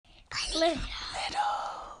Little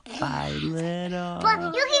by little. But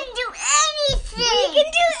you can do anything. You can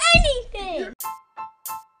do anything.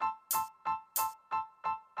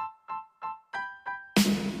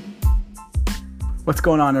 What's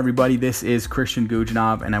going on, everybody? This is Christian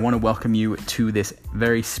Gujinov, and I want to welcome you to this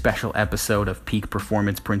very special episode of Peak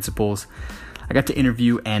Performance Principles. I got to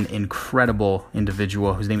interview an incredible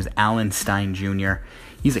individual whose name is Alan Stein Jr.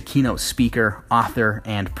 He's a keynote speaker, author,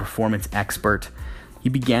 and performance expert. He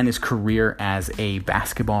began his career as a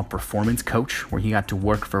basketball performance coach, where he got to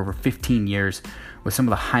work for over 15 years with some of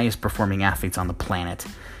the highest performing athletes on the planet.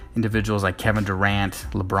 Individuals like Kevin Durant,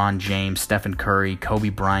 LeBron James, Stephen Curry, Kobe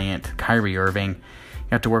Bryant, Kyrie Irving. He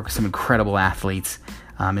got to work with some incredible athletes.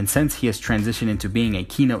 And since he has transitioned into being a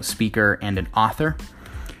keynote speaker and an author,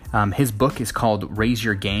 his book is called Raise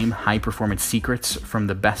Your Game, High Performance Secrets from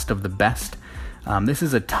the Best of the Best. This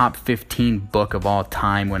is a top 15 book of all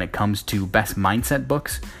time when it comes to best mindset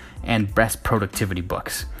books and best productivity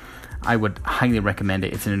books. I would highly recommend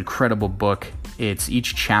it. It's an incredible book.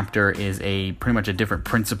 Each chapter is pretty much a different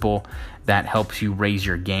principle that helps you raise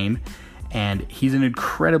your game. And he's an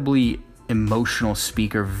incredibly emotional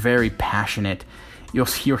speaker, very passionate. You'll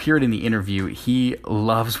hear it in the interview. He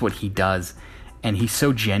loves what he does, and he's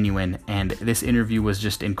so genuine. And this interview was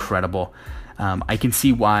just incredible. I can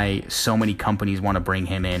see why so many companies want to bring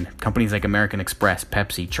him in. Companies like American Express,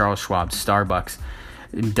 Pepsi, Charles Schwab, Starbucks,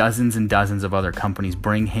 and dozens of other companies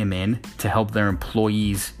bring him in to help their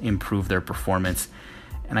employees improve their performance.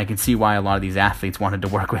 And I can see why a lot of these athletes wanted to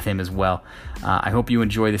work with him as well. I hope you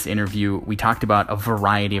enjoy this interview. We talked about a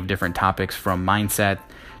variety of different topics, from mindset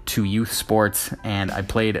to youth sports, and I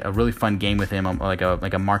played a really fun game with him, like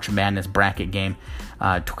a March Madness bracket game,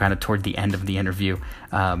 kind of toward the end of the interview.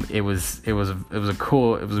 It was a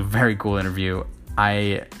very cool interview.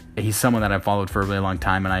 He's someone that I've followed for a really long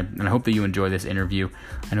time, and I hope that you enjoy this interview.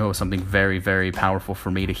 I know it was something very, very powerful for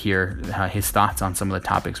me to hear his thoughts on some of the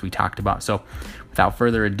topics we talked about. So without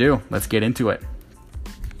further ado, let's get into it.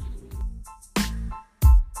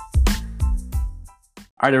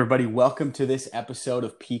 All right, everybody, welcome to this episode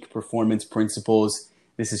of Peak Performance Principles.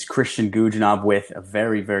 This is Christian Gujinov with a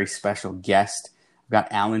very, very special guest. I've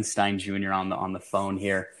got Alan Stein Jr. on the phone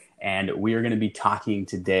here, and we are going to be talking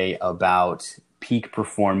today about peak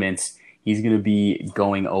performance. He's going to be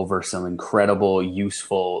going over some incredible,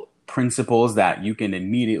 useful principles that you can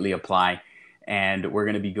immediately apply, and we're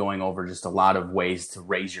going to be going over just a lot of ways to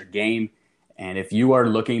raise your game. And if you are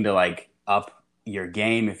looking to up your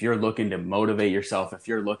game, if you're looking to motivate yourself, if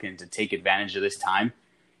you're looking to take advantage of this time,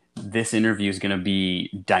 this interview is going to be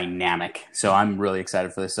dynamic. So I'm really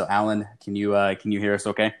excited for this. So Alan, can you hear us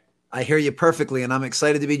okay? I hear you perfectly, and I'm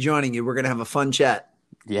excited to be joining you. We're going to have a fun chat.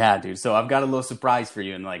 Yeah, dude. So I've got a little surprise for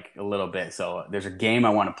you in a little bit. So there's a game I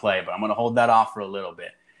want to play, but I'm going to hold that off for a little bit.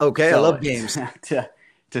 Okay, so, I love games.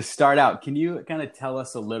 To start out, can you kind of tell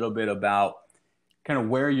us a little bit about kind of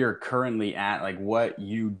where you're currently at, like what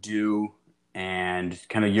you do, and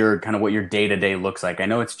kind of what your day-to-day looks like? I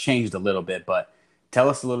know it's changed a little bit, but tell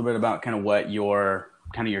us a little bit about kind of what your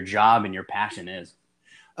job and your passion is.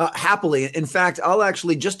 Happily. In fact, I'll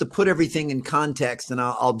actually, just to put everything in context, and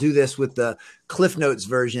I'll do this with the Cliff Notes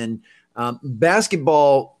version.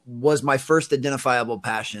 Basketball was my first identifiable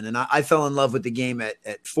passion, and I fell in love with the game at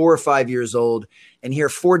 4 or 5 years old. And here,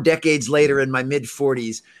 4 decades later, in my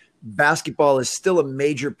mid-40s, basketball is still a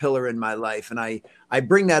major pillar in my life. And I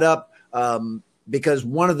bring that up because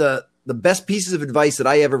one of the best pieces of advice that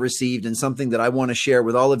I ever received, and something that I want to share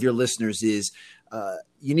with all of your listeners, is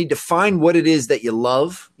you need to find what it is that you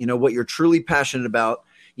love, what you're truly passionate about.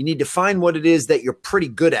 You need to find what it is that you're pretty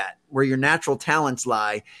good at, where your natural talents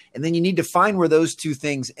lie. And then you need to find where those two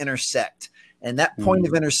things intersect. And that point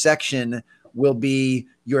of intersection will be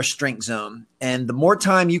your strength zone. And the more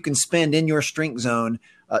time you can spend in your strength zone,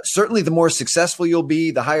 certainly the more successful you'll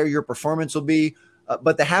be, the higher your performance will be,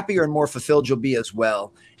 but the happier and more fulfilled you'll be as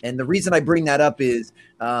well. And the reason I bring that up is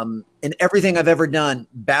in everything I've ever done,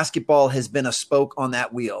 basketball has been a spoke on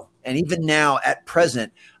that wheel. And even now, at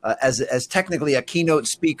present, as technically a keynote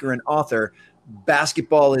speaker and author,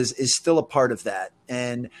 basketball is still a part of that.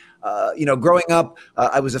 And growing up,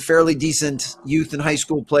 I was a fairly decent youth and high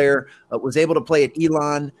school player. Was able to play at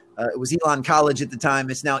Elon. It was Elon College at the time.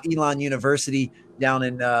 It's now Elon University down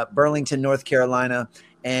in Burlington, North Carolina.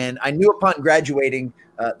 And I knew upon graduating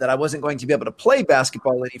that I wasn't going to be able to play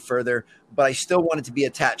basketball any further, but I still wanted to be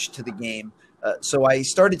attached to the game. So I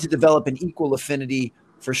started to develop an equal affinity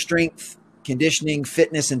for strength, conditioning,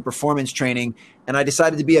 fitness, and performance training. And I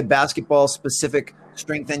decided to be a basketball-specific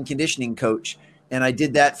strength and conditioning coach. And I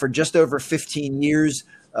did that for just over 15 years.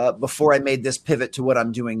 before I made this pivot to what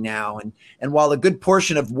I'm doing now. And while a good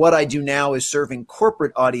portion of what I do now is serving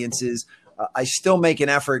corporate audiences, I still make an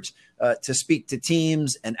effort to speak to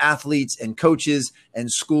teams and athletes and coaches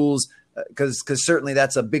and schools, because certainly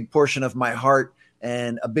that's a big portion of my heart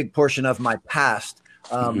and a big portion of my past.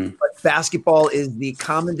 But basketball is the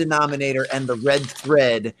common denominator and the red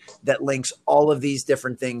thread that links all of these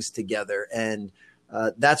different things together. And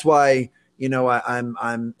that's why,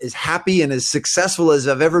 I'm as happy and as successful as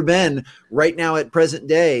I've ever been right now at present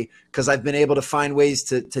day, because I've been able to find ways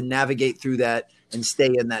to navigate through that and stay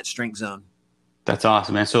in that strength zone. That's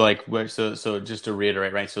awesome, man. So so just to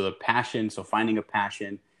reiterate, right? So the passion, so finding a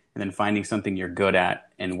passion and then finding something you're good at,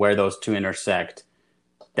 and where those two intersect,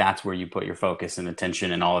 that's where you put your focus and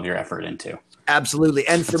attention and all of your effort into. Absolutely.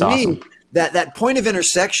 And for me, that point of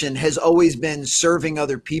intersection has always been serving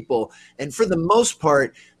other people. And for the most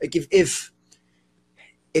part, like if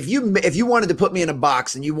you wanted to put me in a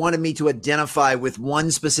box and you wanted me to identify with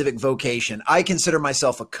one specific vocation, I consider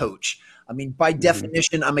myself a coach. I mean, by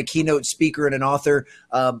definition, I'm a keynote speaker and an author,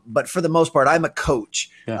 but for the most part, I'm a coach.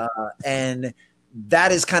 Yeah. And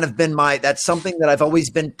that has kind of been that's something that I've always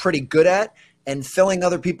been pretty good at. And filling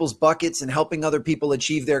other people's buckets and helping other people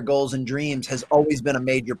achieve their goals and dreams has always been a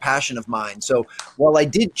major passion of mine. So while I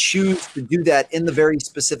did choose to do that in the very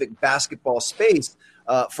specific basketball space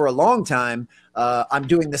for a long time, I'm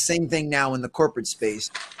doing the same thing now in the corporate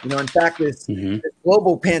space. In fact, this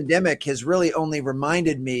global pandemic has really only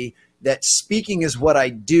reminded me that speaking is what I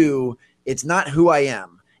do. It's not who I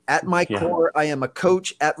am. At my core, I am a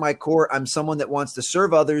coach. At my core, I'm someone that wants to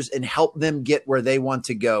serve others and help them get where they want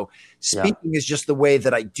to go. Speaking is just the way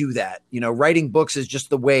that I do that. Writing books is just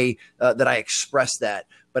the way that I express that.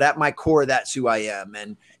 But at my core, that's who I am.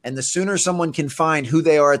 And the sooner someone can find who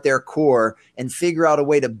they are at their core and figure out a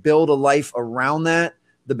way to build a life around that,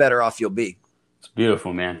 the better off you'll be. It's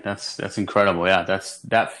beautiful, man. That's incredible. Yeah,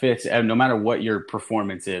 that fits no matter what your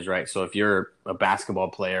performance is, right? So if you're a basketball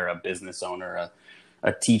player, a business owner,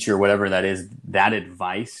 a teacher, whatever that is, that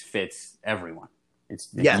advice fits everyone. It's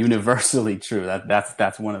universally true.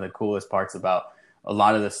 That's one of the coolest parts about a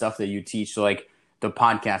lot of the stuff that you teach. So like the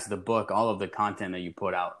podcast, the book, all of the content that you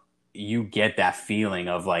put out, you get that feeling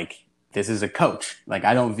of like, this is a coach. Like,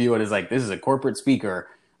 I don't view it as like, this is a corporate speaker.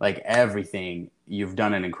 Like, everything, you've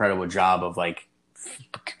done an incredible job of like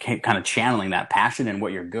kind of channeling that passion and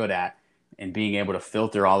what you're good at and being able to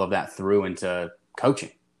filter all of that through into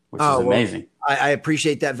coaching, which is amazing. Well, I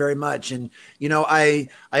appreciate that very much. And, I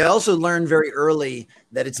also learned very early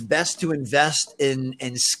that it's best to invest in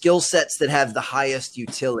skill sets that have the highest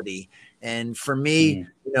utility. And for me,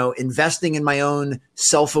 investing in my own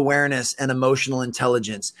self-awareness and emotional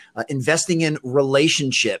intelligence, investing in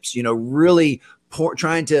relationships, really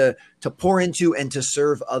trying to pour into and to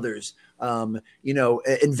serve others.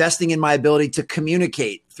 Investing in my ability to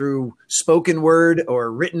communicate through spoken word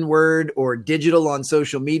or written word or digital on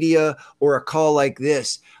social media or a call like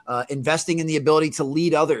this, investing in the ability to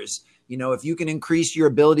lead others. If you can increase your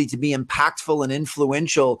ability to be impactful and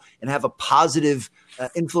influential and have a positive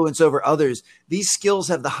influence over others, these skills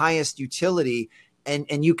have the highest utility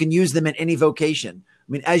and you can use them in any vocation.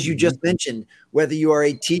 I mean, as you just mentioned, whether you are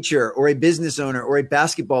a teacher or a business owner or a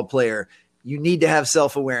basketball player, you need to have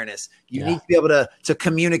self-awareness. You need to be able to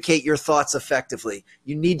communicate your thoughts effectively.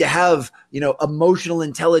 You need to have, emotional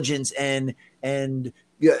intelligence and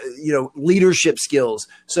leadership skills.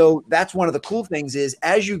 So that's one of the cool things is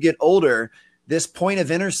as you get older, this point of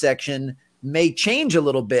intersection may change a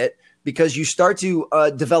little bit because you start to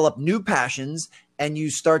develop new passions and you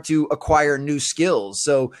start to acquire new skills.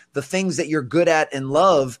 So the things that you're good at and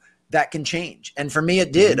love, that can change. And for me,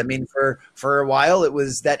 it did. I mean, for a while, it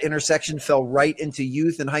was that intersection fell right into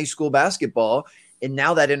youth and high school basketball. And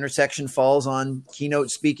now that intersection falls on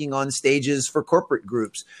keynote speaking on stages for corporate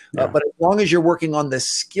groups. But as long as you're working on the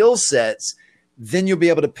skill sets, then you'll be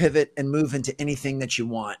able to pivot and move into anything that you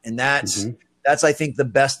want. And that's, I think, the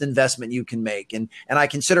best investment you can make. And I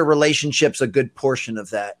consider relationships a good portion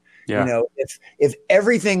of that. Yeah. If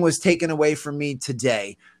everything was taken away from me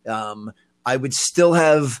today, I would still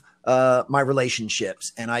have my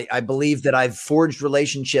relationships. And I believe that I've forged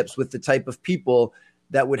relationships with the type of people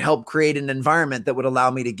that would help create an environment that would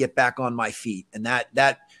allow me to get back on my feet. And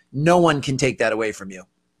that no one can take that away from you.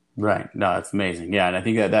 Right. No, it's amazing. Yeah. And I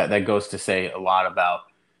think that goes to say a lot about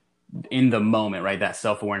in the moment, right? That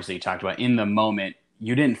self-awareness that you talked about in the moment,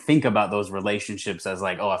 you didn't think about those relationships as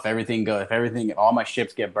like, oh, if all my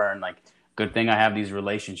ships get burned, like good thing I have these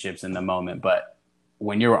relationships in the moment. But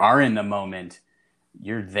when you are in the moment,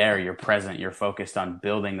 you're there, you're present, you're focused on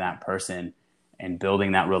building that person and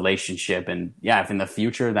building that relationship. And yeah, if in the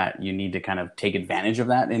future that you need to kind of take advantage of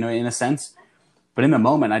that in a sense, but in the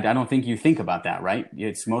moment, I don't think you think about that, right?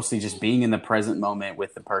 It's mostly just being in the present moment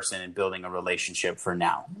with the person and building a relationship for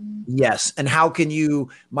now. Yes. And how can you,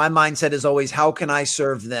 my mindset is always, how can I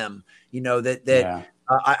serve them? You know,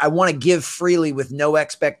 I want to give freely with no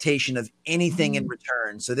expectation of anything in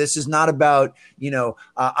return. So this is not about,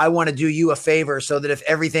 I want to do you a favor so that if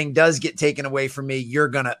everything does get taken away from me, you're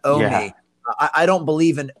going to owe me. I don't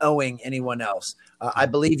believe in owing anyone else. I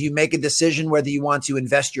believe you make a decision whether you want to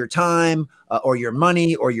invest your time or your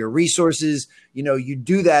money or your resources. You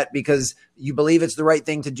do that because you believe it's the right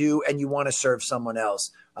thing to do and you want to serve someone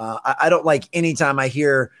else. I don't like anytime I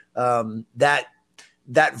hear that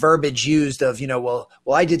verbiage used of, well,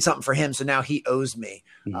 I did something for him, so now he owes me.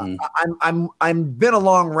 Mm-hmm.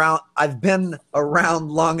 I've been around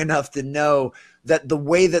long enough to know that the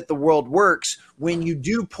way that the world works, when you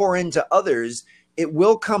do pour into others, it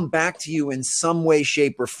will come back to you in some way,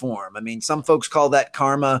 shape, or form. I mean, some folks call that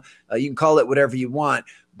karma. You can call it whatever you want.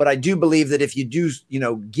 But I do believe that if you do,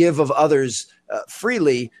 give of others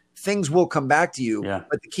freely, things will come back to you. Yeah.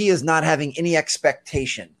 But the key is not having any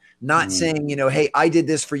expectation, not saying, hey, I did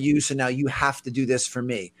this for you, so now you have to do this for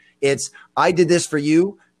me. It's, I did this for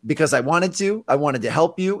you because I wanted to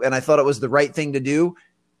help you, and I thought it was the right thing to do,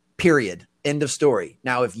 period. End of story.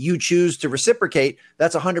 Now, if you choose to reciprocate,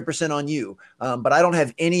 that's 100% on you. But I don't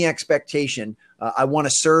have any expectation. I want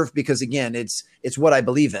to serve because, again, it's what I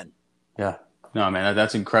believe in. Yeah. No, man,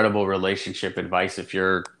 that's incredible relationship advice. If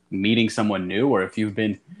you're meeting someone new or if you've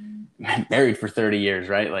been married for 30 years,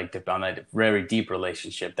 right? Like on a very deep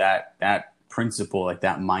relationship, that principle, like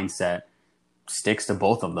that mindset sticks to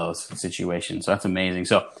both of those situations. So that's amazing.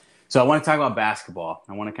 So I want to talk about basketball.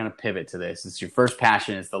 I want to kind of pivot to this. It's your first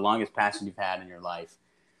passion. It's the longest passion you've had in your life.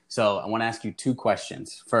 So I want to ask you two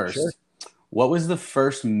questions. First, sure. What was the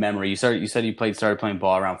first memory? You said you started playing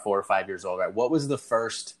ball around 4 or 5 years old, right? What was the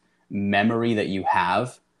first memory that you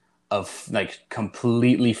have of like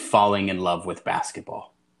completely falling in love with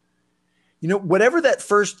basketball? Whatever that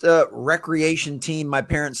first recreation team my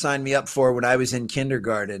parents signed me up for when I was in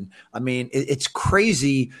kindergarten, I mean, it's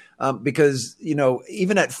crazy because,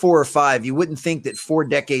 even at 4 or 5, you wouldn't think that 4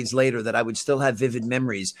 decades later that I would still have vivid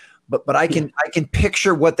memories. But I can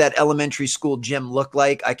picture what that elementary school gym looked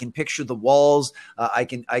like. I can picture the walls. I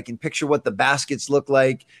can picture what the baskets look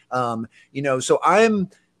like. So I'm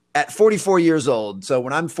at 44 years old. So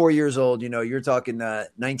when I'm 4 years old, you're talking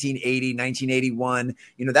 1980, 1981,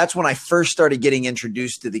 that's when I first started getting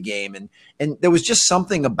introduced to the game. And there was just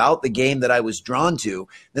something about the game that I was drawn to.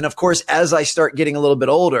 Then, of course, as I start getting a little bit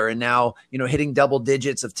older and now, hitting double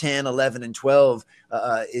digits of 10, 11, and 12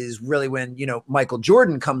 is really when, Michael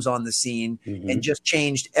Jordan comes on the scene and just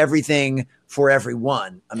changed everything for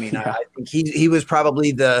everyone. I mean, I think he was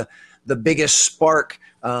probably the biggest spark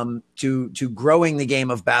to growing the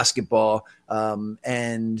game of basketball.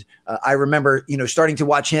 And I remember, starting to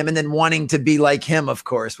watch him and then wanting to be like him, of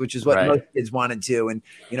course, which is what most kids wanted to. And,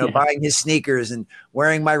 buying his sneakers and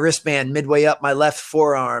wearing my wristband midway up my left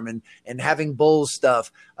forearm and having Bulls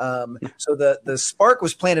stuff. So the spark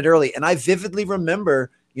was planted early. And I vividly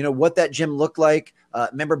remember, what that gym looked like.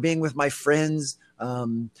 Remember being with my friends.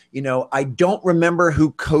 I don't remember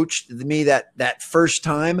who coached me that first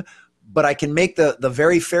time, but I can make the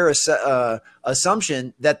very fair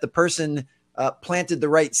assumption that the person planted the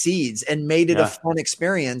right seeds and made it a fun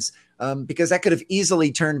experience because that could have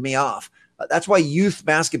easily turned me off. That's why youth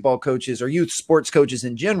basketball coaches or youth sports coaches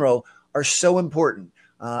in general are so important.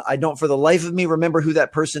 I don't for the life of me remember who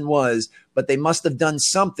that person was, but they must have done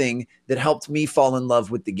something that helped me fall in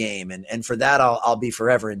love with the game. And for that, I'll be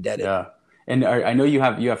forever indebted. Yeah. And I know you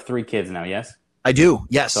have 3 kids now, yes? I do.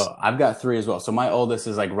 Yes. So I've got 3 as well. So my oldest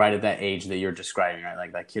is like right at that age that you're describing, right?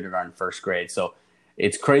 Like that kindergarten, first grade. So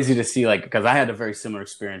it's crazy to see because I had a very similar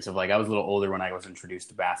experience of I was a little older when I was introduced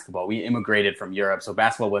to basketball. We immigrated from Europe. So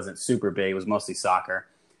basketball wasn't super big. It was mostly soccer.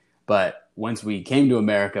 But once we came to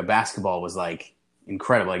America, basketball was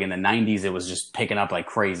incredible. In the 90s, it was just picking up like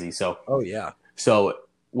crazy. So, oh yeah. So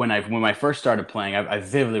when I first started playing, I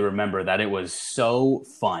vividly remember that it was so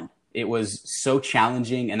fun. It was so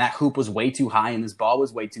challenging, and that hoop was way too high, and this ball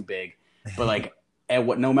was way too big. But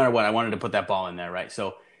no matter what, I wanted to put that ball in there, right?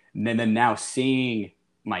 So then now seeing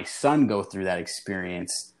my son go through that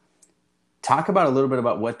experience, talk about a little bit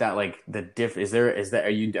about what that are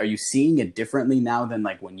you seeing it differently now than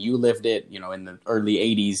when you lived it, in the early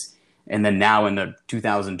 80s, and then now in the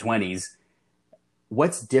 2020s?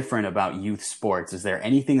 What's different about youth sports? Is there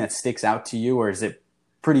anything that sticks out to you, or is it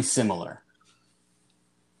pretty similar?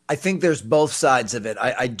 I think there's both sides of it.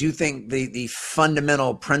 I do think the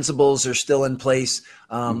fundamental principles are still in place,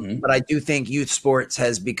 but I do think youth sports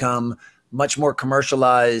has become much more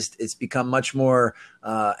commercialized. It's become much more,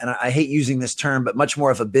 and I hate using this term, but much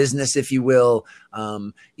more of a business, if you will.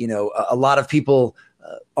 A lot of people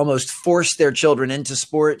almost force their children into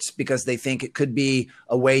sports because they think it could be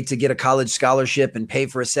a way to get a college scholarship and pay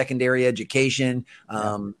for a secondary education.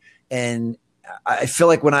 And I feel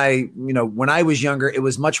like when I was younger, it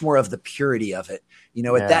was much more of the purity of it.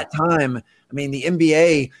 At that time, I mean, the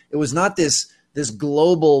NBA, it was not this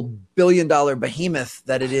global billion-dollar behemoth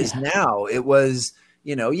that it is now. It was,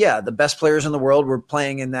 the best players in the world were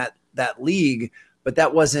playing in that league, but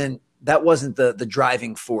that wasn't the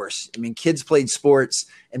driving force. I mean, kids played sports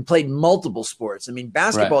and played multiple sports. I mean,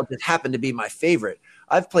 basketball just happened to be my favorite.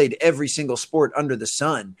 I've played every single sport under the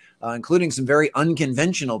sun, including some very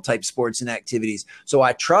unconventional type sports and activities. So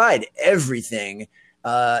I tried everything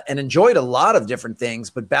and enjoyed a lot of different things,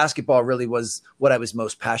 but basketball really was what I was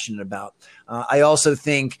most passionate about. I also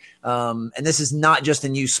think, and this is not just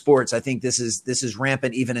in youth sports, I think this is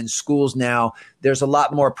rampant even in schools now. There's a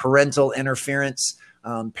lot more parental interference.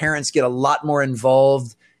 Parents get a lot more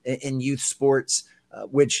involved in youth sports,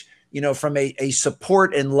 which, from a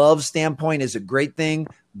support and love standpoint is a great thing.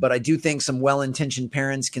 But I do think some well-intentioned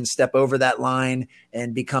parents can step over that line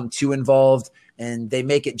and become too involved, and they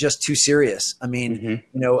make it just too serious. I mean,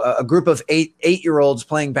 a group of eight-year-olds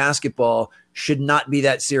playing basketball should not be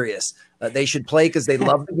that serious. They should play because they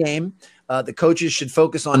love the game. The coaches should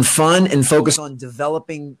focus on fun and focus on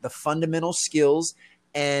developing the fundamental skills.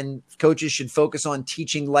 And coaches should focus on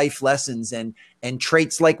teaching life lessons and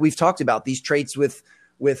traits like we've talked about, these traits with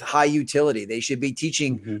high utility. They should be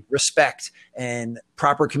teaching respect and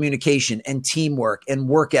proper communication and teamwork and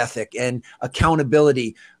work ethic and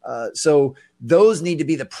accountability. So those need to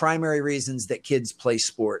be the primary reasons that kids play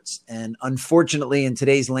sports. And unfortunately, in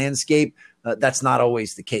today's landscape, that's not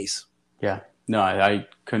always the case. Yeah, no, I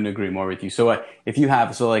couldn't agree more with you. So if you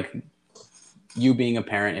have, like you being a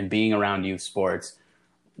parent and being around youth sports,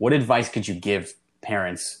 what advice could you give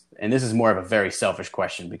parents? And this is more of a very selfish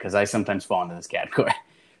question because I sometimes fall into this category.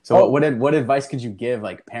 So what advice could you give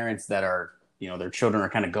like parents that are, their children are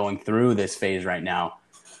kind of going through this phase right now?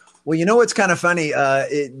 Well, what's kind of funny?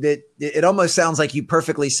 It almost sounds like you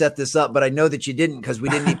perfectly set this up, but I know that you didn't because we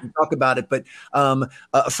didn't even talk about it. But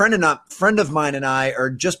a friend of mine and I are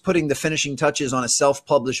just putting the finishing touches on a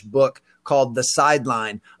self-published book called The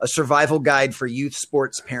Sideline, a survival guide for youth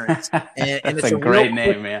sports parents. And it's a great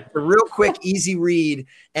name, man. It's a real quick, easy read.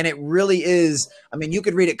 And it really is. I mean, you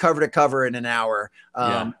could read it cover to cover in an hour.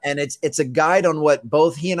 And it's a guide on what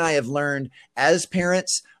both he and I have learned as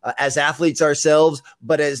parents, as athletes ourselves,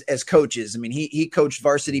 but as coaches. I mean, he coached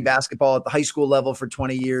varsity basketball at the high school level for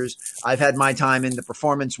 20 years. I've had my time in the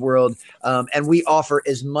performance world. And we offer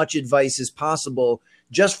as much advice as possible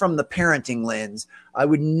just from the parenting lens. I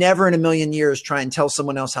would never in a million years try and tell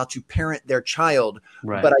someone else how to parent their child.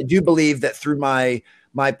 Right. But I do believe that through my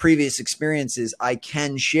previous experiences, I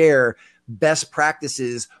can share best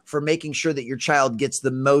practices for making sure that your child gets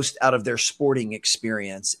the most out of their sporting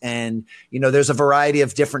experience. And, there's a variety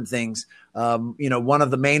of different things. One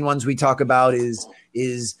of the main ones we talk about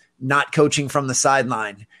is not coaching from the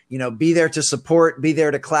sideline. Be there to support, be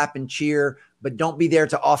there to clap and cheer, but don't be there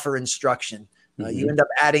to offer instruction. You end up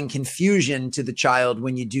adding confusion to the child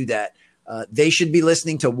when you do that. They should be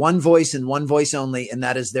listening to one voice and one voice only, and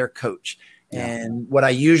that is their coach. Yeah. And what I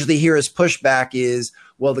usually hear as pushback is,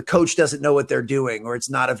 well, the coach doesn't know what they're doing, or it's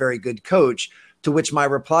not a very good coach. To which my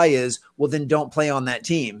reply is, well, then don't play on that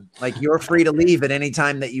team. Like, you're free to leave at any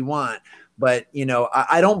time that you want. But,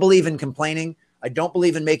 I don't believe in complaining. I don't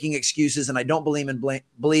believe in making excuses, and I don't believe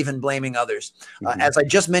in blaming others. As I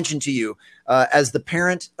just mentioned to you, as the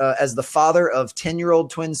parent, as the father of 10-year-old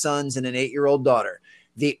twin sons and an 8-year-old daughter,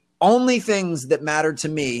 the only things that matter to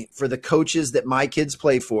me for the coaches that my kids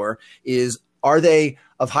play for is, are they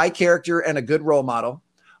of high character and a good role model?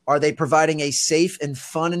 Are they providing a safe and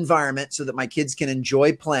fun environment so that my kids can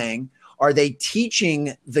enjoy playing? Are they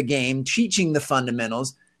teaching the game, teaching the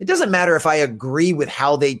fundamentals? It doesn't matter if I agree with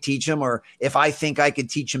how they teach them or if I think I could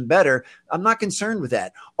teach them better. I'm not concerned with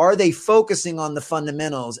that. Are they focusing on the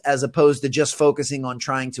fundamentals as opposed to just focusing on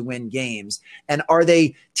trying to win games? And are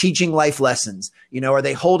they teaching life lessons? Are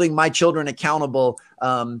they holding my children accountable,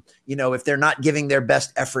 if they're not giving their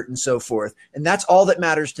best effort and so forth? And that's all that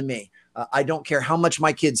matters to me. I don't care how much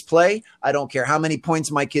my kids play. I don't care how many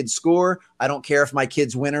points my kids score. I don't care if my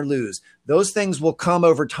kids win or lose. Those things will come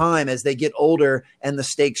over time as they get older and the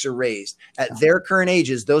stakes are raised. At their current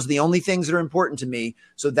ages, those are the only things that are important to me.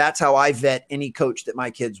 So that's how I vet any coach that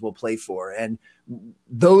my kids will play for. And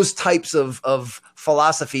those types of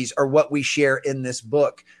philosophies are what we share in this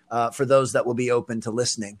book for those that will be open to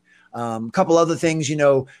listening. A couple other things,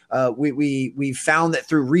 we found that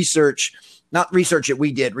through research, not research that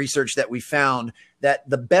we did, research that we found that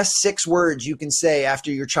the best 6 words you can say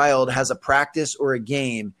after your child has a practice or a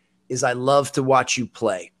game is "I love to watch you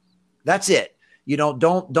play." That's it.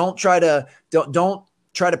 Don't try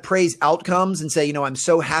to praise outcomes and say, "I'm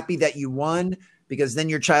so happy that you won," because then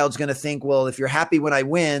your child's going to think, well, if you're happy when I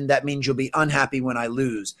win, that means you'll be unhappy when I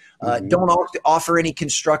lose. Don't offer any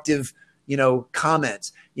constructive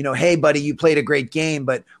comments. Hey, buddy, you played a great game,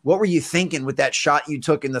 but what were you thinking with that shot you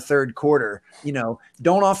took in the third quarter?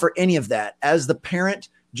 Don't offer any of that. As the parent,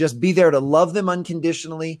 just be there to love them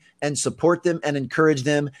unconditionally and support them and encourage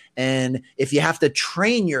them. And if you have to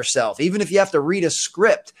train yourself, even if you have to read a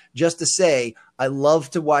script just to say, "I love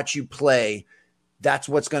to watch you play," that's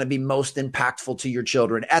what's going to be most impactful to your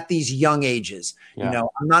children at these young ages. Yeah.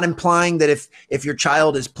 I'm not implying that if your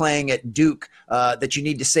child is playing at Duke, that you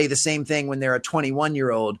need to say the same thing when they're a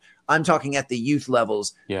 21-year-old. I'm talking at the youth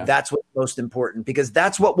levels. Yeah. That's what's most important, because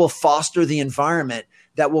that's what will foster the environment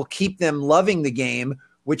that will keep them loving the game,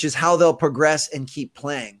 which is how they'll progress and keep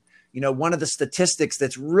playing. One of the statistics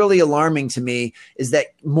that's really alarming to me is that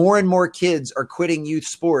more and more kids are quitting youth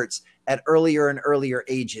sports at earlier and earlier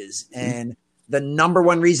ages. And the number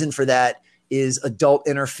one reason for that is adult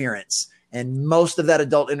interference. And most of that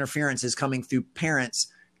adult interference is coming through parents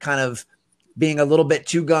kind of being a little bit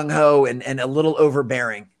too gung-ho and a little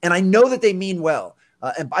overbearing. And I know that they mean well.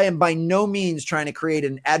 And I am by no means trying to create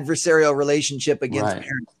an adversarial relationship against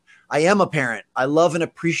parents. I am a parent. I love and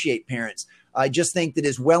appreciate parents. I just think that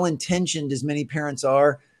as well-intentioned as many parents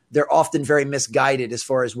are, they're often very misguided as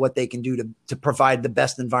far as what they can do to provide the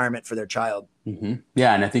best environment for their child. Mm-hmm.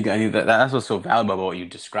 Yeah, and I think that's what's so valuable about what you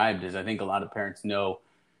described is I think a lot of parents know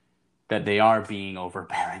that they are being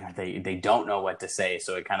overbearing, or they don't know what to say.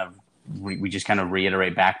 So it kind of we just kind of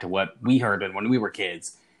reiterate back to what we heard when we were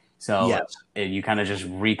kids. So yes. You kind of just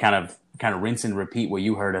kind of rinse and repeat what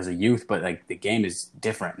you heard as a youth, but like the game is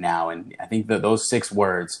different now, and I think that those 6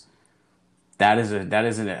 words. That is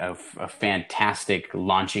a fantastic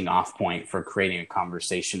launching off point for creating a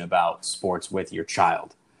conversation about sports with your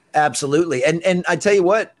child. Absolutely. And I tell you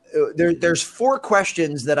what, there's 4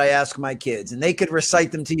 questions that I ask my kids, and they could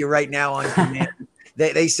recite them to you right now on command.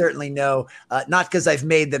 They certainly know, not because I've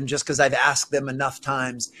made them, just because I've asked them enough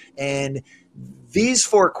times. And these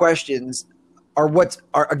 4 questions are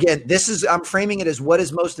again, I'm framing it as what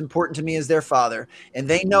is most important to me as their father. And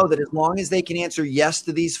they know that as long as they can answer yes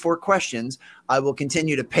to these 4 questions, I will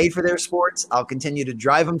continue to pay for their sports. I'll continue to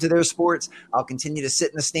drive them to their sports. I'll continue to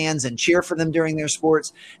sit in the stands and cheer for them during their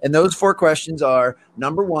sports. And those 4 questions are,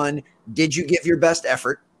 number 1, did you give your best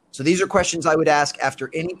effort? So these are questions I would ask after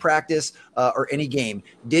any practice or any game.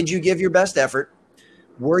 Did you give your best effort?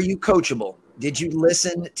 Were you coachable? Did you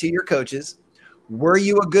listen to your coaches? Were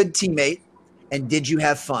you a good teammate? And did you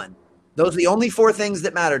have fun? Those are the only 4 things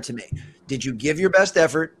that matter to me. Did you give your best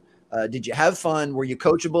effort? Did you have fun? Were you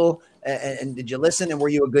coachable? And did you listen? And were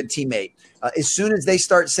you a good teammate? As soon as they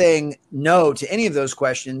start saying no to any of those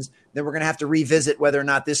questions, then we're going to have to revisit whether or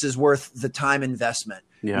not this is worth the time investment.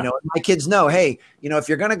 Yeah. My kids know, hey, if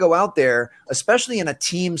you're going to go out there, especially in a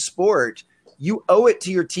team sport, you owe it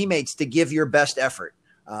to your teammates to give your best effort.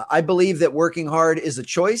 I believe that working hard is a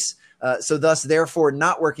choice. So thus, therefore,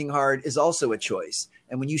 not working hard is also a choice.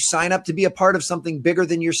 And when you sign up to be a part of something bigger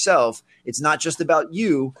than yourself, it's not just about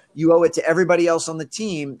you. You owe it to everybody else on the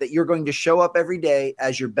team that you're going to show up every day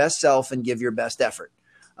as your best self and give your best effort.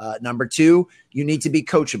 Number 2, you need to be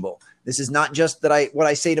coachable. This is not just what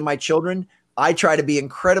I say to my children. I try to be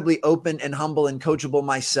incredibly open and humble and coachable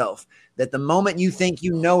myself. That the moment you think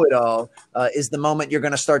you know it all is the moment you're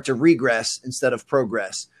going to start to regress instead of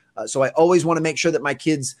progress. So I always want to make sure that my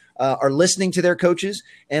kids are listening to their coaches.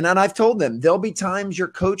 And I've told them there'll be times your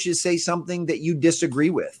coaches say something that you disagree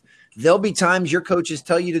with. There'll be times your coaches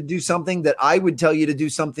tell you to do something that I would tell you to do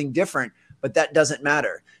something different, but that doesn't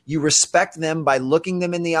matter. You respect them by looking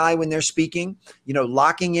them in the eye when they're speaking,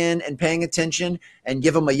 locking in and paying attention, and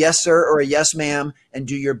give them a yes, sir, or a yes, ma'am, and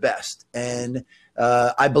do your best. And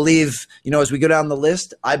I believe, as we go down the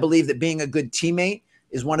list, I believe that being a good teammate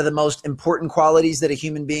is one of the most important qualities that a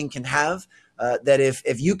human being can have. That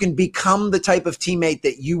if you can become the type of teammate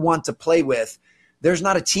that you want to play with, there's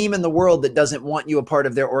not a team in the world that doesn't want you a part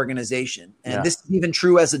of their organization. And this is even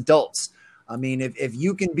true as adults. I mean, if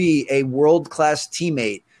you can be a world-class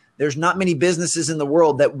teammate, there's not many businesses in the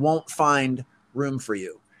world that won't find room for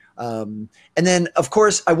you. And then, of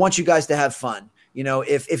course, I want you guys to have fun. You know,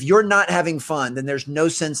 if you're not having fun, then there's no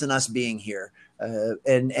sense in us being here.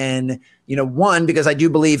 And you know, one, because I do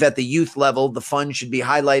believe at the youth level, the fun should be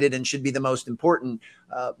highlighted and should be the most important.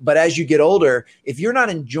 But as you get older, if you're not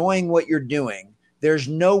enjoying what you're doing, there's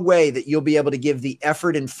no way that you'll be able to give the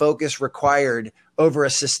effort and focus required over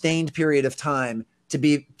a sustained period of time to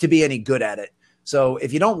be any good at it. So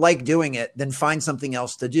if you don't like doing it, then find something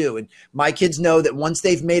else to do. And my kids know that once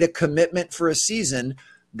they've made a commitment for a season,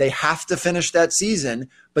 they have to finish that season.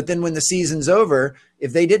 But then when the season's over,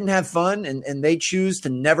 if they didn't have fun and they choose to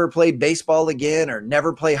never play baseball again or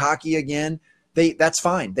never play hockey again, that's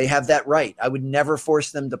fine. They have that right. I would never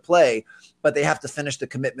force them to play, but they have to finish the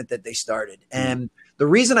commitment that they started. And the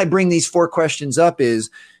reason I bring these 4 questions up is,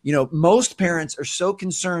 you know, most parents are so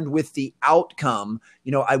concerned with the outcome.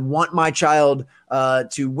 You know, I want my child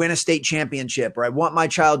to win a state championship, or I want my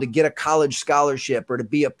child to get a college scholarship or to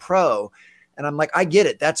be a pro. And I'm like, I get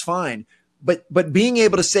it. That's fine. But being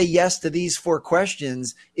able to say yes to these 4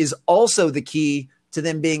 questions is also the key to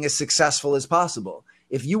them being as successful as possible.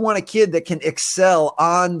 If you want a kid that can excel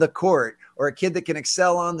on the court or a kid that can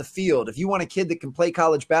excel on the field, if you want a kid that can play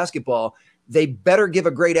college basketball, they better give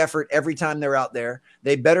a great effort every time they're out there.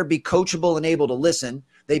 They better be coachable and able to listen.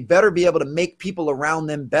 They better be able to make people around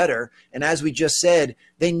them better. And as we just said,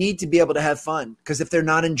 they need to be able to have fun, because if they're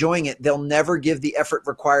not enjoying it, they'll never give the effort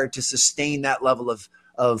required to sustain that level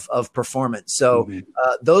of performance. So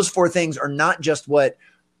those 4 things are not just what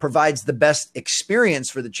provides the best experience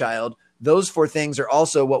for the child. Those 4 things are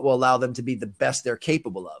also what will allow them to be the best they're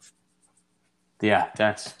capable of. Yeah,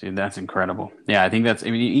 that's incredible. Yeah, I think that's,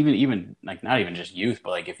 I mean, even like not even just youth,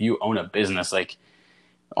 but like if you own a business, like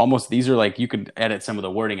almost these are like, you could edit some of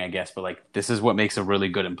the wording, I guess, but like this is what makes a really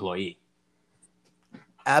good employee.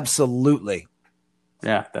 Absolutely.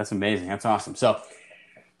 Yeah, that's amazing. That's awesome. So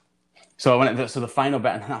the final,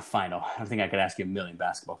 not final, I don't think I could ask you a million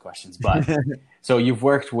basketball questions, but so you've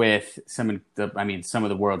worked with some of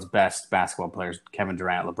the world's best basketball players: Kevin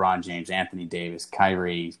Durant, LeBron James, Anthony Davis,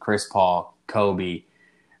 Kyrie, Chris Paul, Kobe.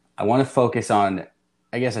 I want to focus on,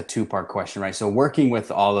 I guess, a 2-part question, right? So working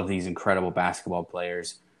with all of these incredible basketball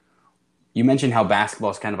players, you mentioned how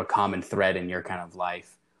basketball is kind of a common thread in your kind of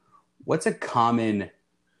life. What's a common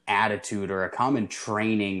attitude or a common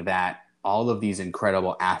training that all of these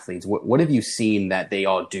incredible athletes, what have you seen that they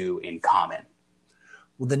all do in common?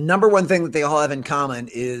 Well, the number one thing that they all have in common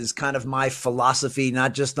is kind of my philosophy,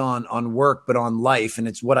 not just on work, but on life. And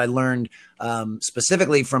it's what I learned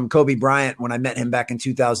specifically from Kobe Bryant when I met him back in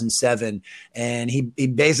 2007. And he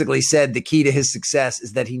basically said the key to his success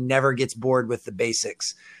is that he never gets bored with the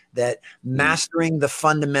basics, that mastering the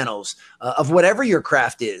fundamentals of whatever your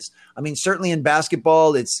craft is. I mean, certainly in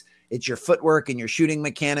basketball, it's your footwork and your shooting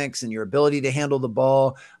mechanics and your ability to handle the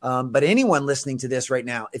ball. But anyone listening to this right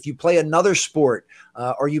now, if you play another sport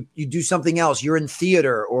or you do something else, you're in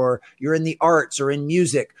theater or you're in the arts or in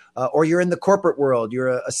music or you're in the corporate world, you're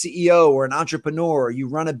a CEO or an entrepreneur, or you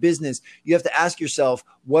run a business, you have to ask yourself,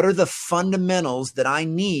 what are the fundamentals that I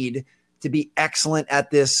need to be excellent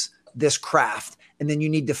at this craft? And then you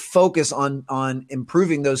need to focus on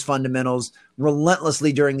improving those fundamentals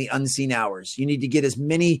relentlessly during the unseen hours. You need to get as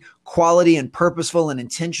many quality and purposeful and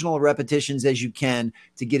intentional repetitions as you can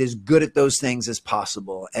to get as good at those things as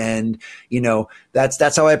possible. And, you know,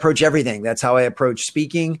 that's how I approach everything. That's how I approach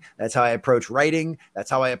speaking. That's how I approach writing.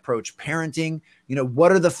 That's how I approach parenting. You know,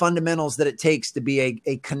 what are the fundamentals that it takes to be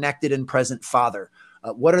a connected and present father?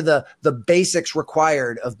 What are the basics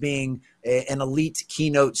required of being an elite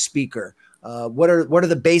keynote speaker? What are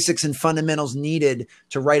the basics and fundamentals needed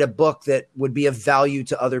to write a book that would be of value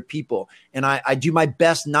to other people? And I do my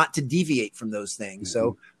best not to deviate from those things. Mm-hmm.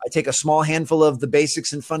 So I take a small handful of the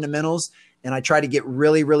basics and fundamentals and I try to get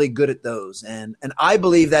really, really good at those. And I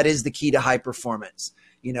believe that is the key to high performance.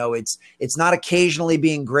 You know, it's not occasionally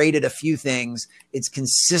being great at a few things. It's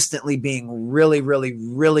consistently being really, really,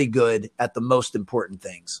 really good at the most important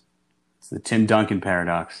things. It's the Tim Duncan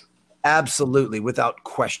paradox. Absolutely, without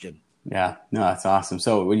question. Yeah, no, that's awesome.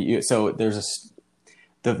 So there's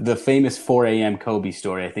the famous 4 a.m. Kobe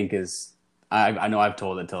story. I think I know I've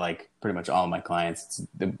told it to like pretty much all of my clients.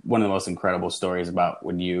 It's one of the most incredible stories about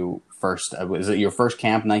when you first was it your first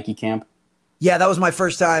camp, Nike camp? Yeah, that was my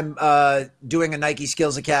first time doing a Nike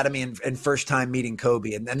Skills Academy and first time meeting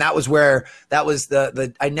Kobe. And that was where that was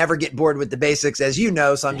the I never get bored with the basics, as you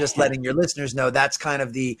know. So I'm just letting your listeners know that's kind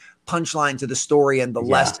of the punchline to the story and the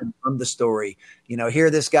lesson from the story. You know,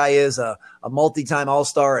 here this guy is a multi-time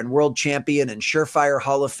All-Star and world champion and surefire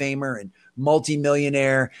Hall of Famer and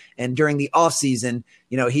multi-millionaire. And during the off season,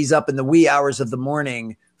 you know, he's up in the wee hours of the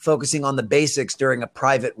morning focusing on the basics during a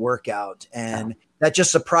private workout. And that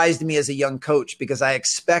just surprised me as a young coach because I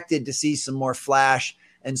expected to see some more flash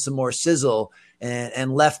and some more sizzle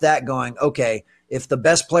and left that going, okay, if the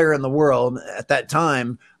best player in the world at that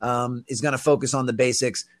time is going to focus on the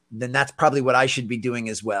basics, then that's probably what I should be doing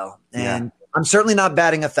as well. And I'm certainly not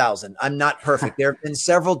batting 1,000. I'm not perfect. There have been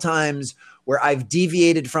several times where I've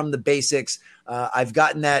deviated from the basics. I've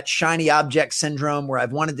gotten that shiny object syndrome where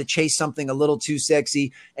I've wanted to chase something a little too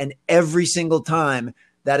sexy. And every single time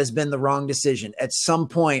that has been the wrong decision. At some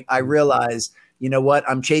point, I realized, you know what?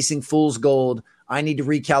 I'm chasing fool's gold. I need to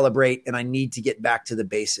recalibrate and I need to get back to the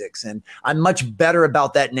basics. And I'm much better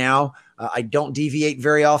about that now. I don't deviate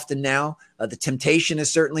very often now. The temptation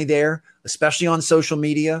is certainly there, especially on social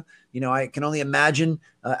media. You know, I can only imagine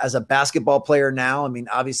as a basketball player now. I mean,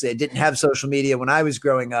 obviously I didn't have social media when I was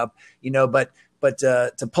growing up, you know, but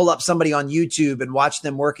to pull up somebody on YouTube and watch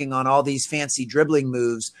them working on all these fancy dribbling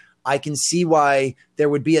moves, I can see why there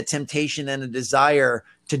would be a temptation and a desire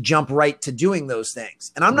to jump right to doing those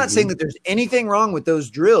things. And I'm not saying that there's anything wrong with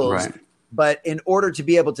those drills, but in order to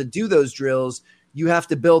be able to do those drills, you have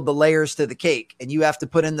to build the layers to the cake and you have to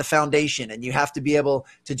put in the foundation and you have to be able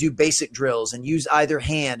to do basic drills and use either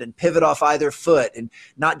hand and pivot off either foot and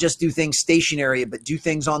not just do things stationary, but do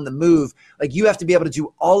things on the move. Like you have to be able to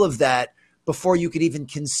do all of that before you could even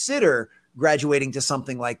consider graduating to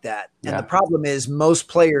something like that. And the problem is most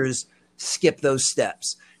players skip those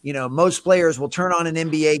steps. You know, most players will turn on an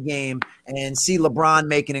NBA game and see LeBron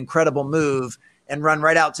make an incredible move and run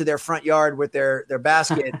right out to their front yard with their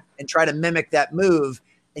basket and try to mimic that move.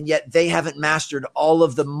 And yet they haven't mastered all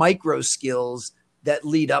of the micro skills that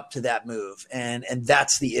lead up to that move. And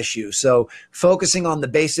that's the issue. So focusing on the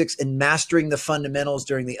basics and mastering the fundamentals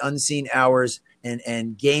during the unseen hours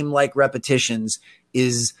and game-like repetitions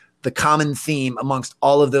is the common theme amongst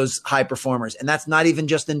all of those high performers. And that's not even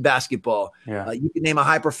just in basketball. You can name a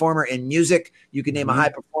high performer in music. You can name a high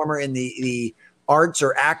performer in the arts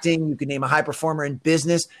or acting. You can name a high performer in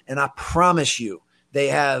business. And I promise you, they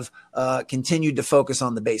have continued to focus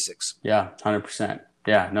on the basics. Yeah, 100%.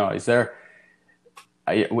 Yeah, no, is there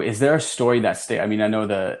a story that I mean, I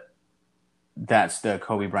know that's the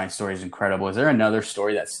Kobe Bryant story is incredible. Is there another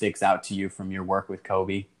story that sticks out to you from your work with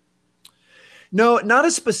Kobe? No, not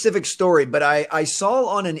a specific story, but I saw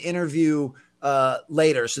on an interview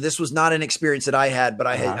later. So this was not an experience that I had, but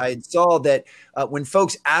I saw that when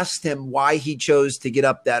folks asked him why he chose to get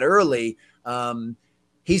up that early,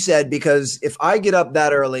 he said, because if I get up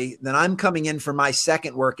that early, then I'm coming in for my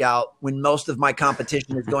second workout when most of my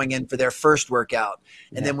competition is going in for their first workout.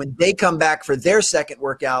 And then when they come back for their second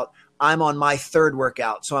workout, I'm on my third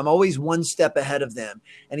workout. So I'm always one step ahead of them.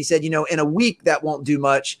 And he said, you know, in a week, that won't do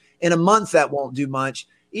much. In a month, that won't do much.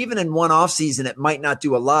 Even in one off season, it might not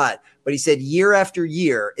do a lot. But he said, year after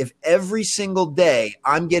year, if every single day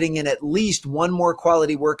I'm getting in at least one more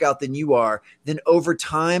quality workout than you are, then over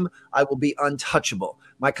time, I will be untouchable.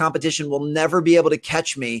 My competition will never be able to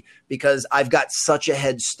catch me because I've got such a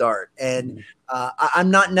head start. And I'm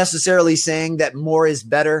not necessarily saying that more is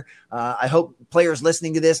better. I hope players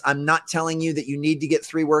listening to this, I'm not telling you that you need to get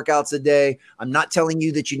 3 workouts a day. I'm not telling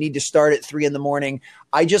you that you need to start at 3 a.m.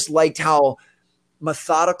 I just liked how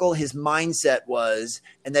methodical his mindset was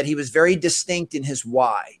and that he was very distinct in his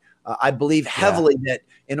why. I believe heavily that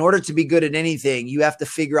in order to be good at anything, you have to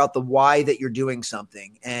figure out the why that you're doing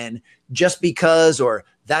something. And just because, or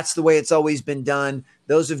that's the way it's always been done,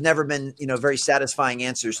 those have never been, you know, very satisfying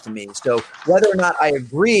answers to me. So whether or not I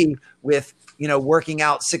agree with, you know, working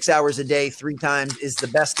out 6 hours a day 3 times is the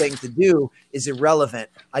best thing to do is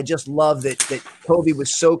irrelevant. I just love that Kobe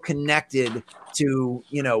was so connected to,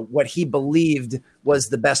 you know, what he believed was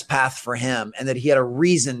the best path for him and that he had a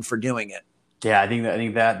reason for doing it. Yeah, I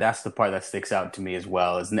think that's the part that sticks out to me as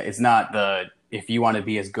well. It's not if you want to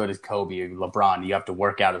be as good as Kobe or LeBron, you have to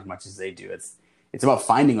work out as much as they do. It's about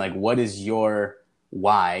finding like what is your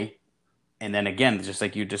why, and then again, just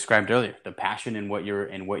like you described earlier, the passion in what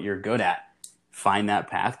you're good at. Find that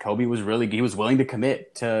path. Kobe was he was willing to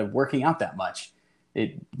commit to working out that much.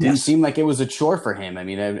 It didn't seem like it was a chore for him. I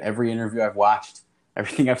mean, every interview I've watched,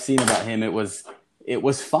 everything I've seen about him, it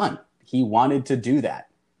was fun. He wanted to do that.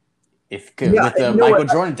 With the Michael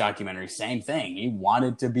Jordan documentary, same thing. He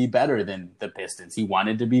wanted to be better than the Pistons. He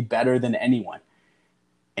wanted to be better than anyone.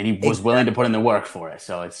 And he was willing to put in the work for it.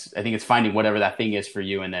 So I think it's finding whatever that thing is for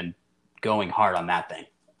you and then going hard on that thing.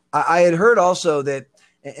 I had heard also that,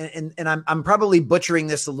 and I'm probably butchering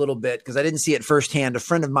this a little bit because I didn't see it firsthand. A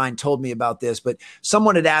friend of mine told me about this, but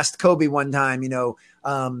someone had asked Kobe one time,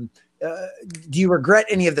 do you regret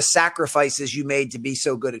any of the sacrifices you made to be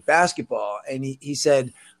so good at basketball? And he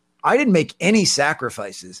said, I didn't make any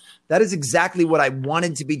sacrifices. That is exactly what I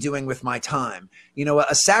wanted to be doing with my time.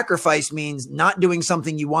 A sacrifice means not doing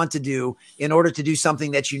something you want to do in order to do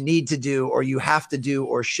something that you need to do or you have to do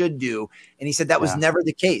or should do. And he said that was never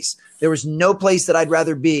the case. There was no place that I'd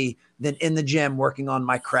rather be than in the gym working on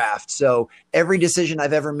my craft. So every decision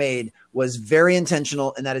I've ever made was very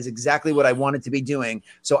intentional, and that is exactly what I wanted to be doing.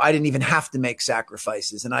 So I didn't even have to make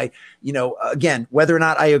sacrifices. And again, whether or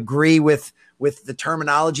not I agree with the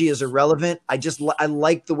terminology is irrelevant. I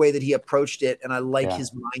like the way that he approached it, and I like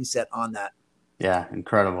his mindset on that. Yeah,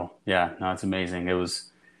 incredible. Yeah, no, it's amazing. It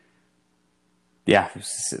was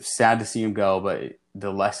sad to see him go, but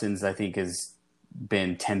the lessons I think has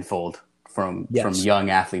been tenfold from young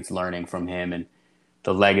athletes learning from him, and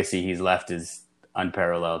the legacy he's left is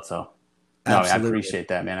unparalleled. So I appreciate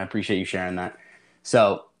that, man. I appreciate you sharing that.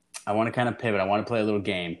 So I want to kind of pivot. I want to play a little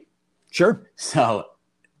game. Sure. So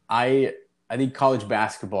I think college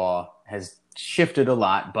basketball has shifted a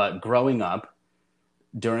lot, but growing up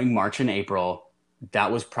during March and April,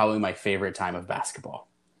 that was probably my favorite time of basketball.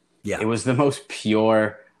 Yeah. It was the most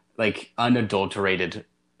pure, unadulterated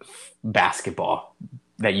basketball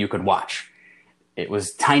that you could watch. It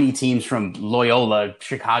was tiny teams from Loyola,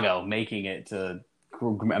 Chicago, making it to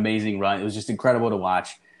amazing run. It was just incredible to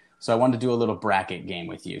watch. So I wanted to do a little bracket game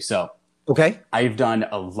with you. So okay. I've done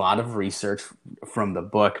a lot of research from the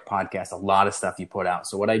book, podcast, a lot of stuff you put out.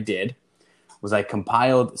 So what I did was I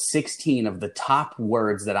compiled 16 of the top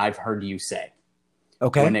words that I've heard you say.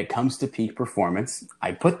 Okay. When it comes to peak performance,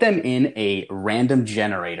 I put them in a random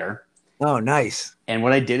generator. Oh, nice. And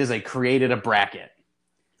what I did is I created a bracket.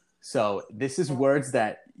 So this is words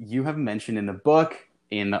that you have mentioned in the book,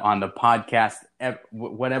 on the podcast,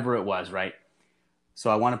 whatever it was, right?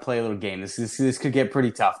 So I want to play a little game. This could get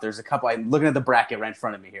pretty tough. There's a couple. I'm looking at the bracket right in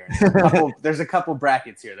front of me here. There's a couple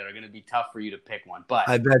brackets here that are going to be tough for you to pick one. But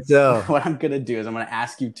I bet so. What I'm going to do is I'm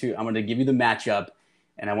going to give you the matchup,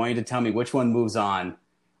 and I want you to tell me which one moves on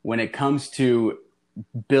when it comes to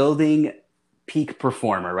building peak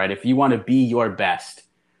performer, right? If you want to be your best,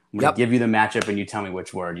 I'm going to give you the matchup, and you tell me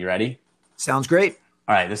which word. You ready? Sounds great.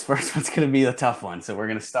 All right, this first one's going to be a tough one. So we're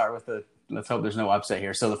going to start with let's hope there's no upset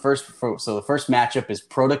here. So the first matchup is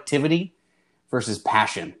productivity versus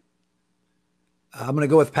passion. I'm going to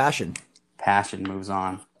go with passion. Passion moves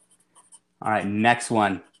on. All right, next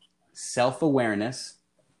one, self-awareness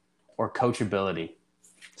or coachability.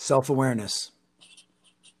 Self-awareness.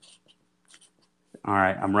 All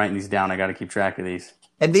right, I'm writing these down. I got to keep track of these.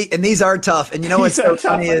 And these are tough. And what's so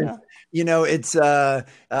funny is, it's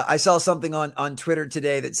I saw something on Twitter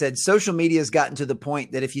today that said social media has gotten to the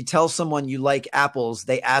point that if you tell someone you like apples,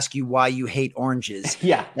 they ask you why you hate oranges.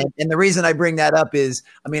 Yeah. And the reason I bring that up is,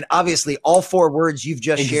 obviously all four words you've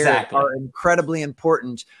just shared are incredibly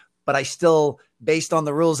important, but I still, based on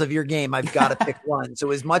the rules of your game, I've got to pick one.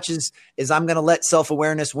 So as much as I'm going to let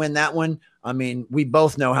self-awareness win that one, we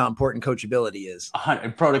both know how important coachability is.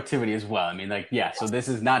 Productivity as well. So this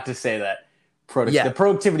is not to say that the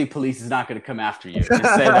productivity police is not going to come after you and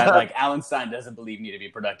say that Alan Stein doesn't believe me to be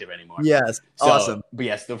productive anymore. Yes. Awesome. But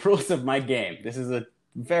yes, the rules of my game. This is a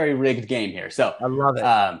very rigged game here. So I love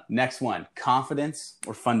it. Next one, confidence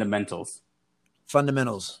or fundamentals?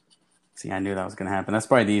 Fundamentals. See, I knew that was going to happen. That's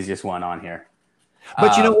probably the easiest one on here.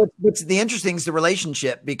 But what's the interesting is the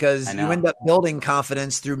relationship, because you end up building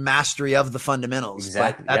confidence through mastery of the fundamentals.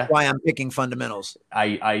 Exactly. But that's why I'm picking fundamentals.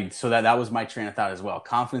 So that was my train of thought as well.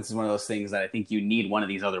 Confidence is one of those things that I think you need one of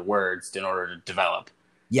these other words in order to develop.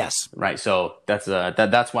 Yes. Right. So that's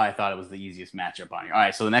why I thought it was the easiest matchup on here. All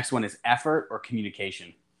right. So the next one is effort or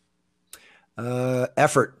communication.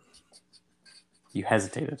 Effort. You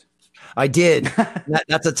hesitated. I did.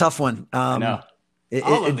 That's a tough one. I know.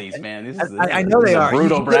 All of these, man. I know they are.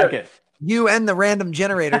 Brutal bracket. You and the random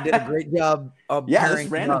generator did a great job of this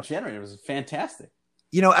random generator was fantastic.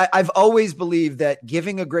 I've always believed that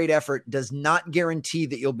giving a great effort does not guarantee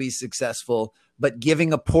that you'll be successful, but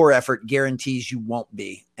giving a poor effort guarantees you won't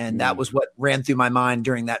be. And that was what ran through my mind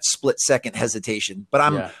during that split second hesitation.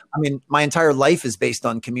 But my entire life is based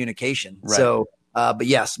on communication. Right. So, but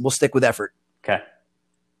yes, we'll stick with effort. Okay.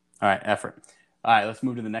 All right. Effort. All right. Let's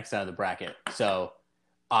move to the next side of the bracket. So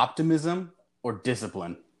optimism or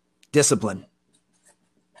discipline? Discipline.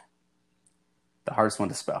 The hardest one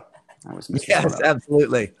to spell. I was Yes,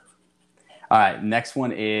 absolutely. All right. Next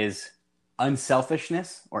one is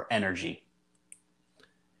unselfishness or energy.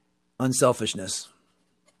 Unselfishness.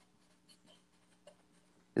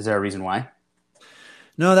 Is there a reason why?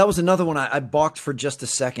 No, that was another one I balked for just a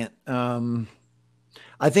second.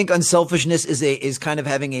 I think unselfishness is kind of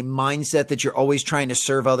having a mindset that you're always trying to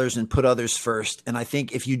serve others and put others first. And I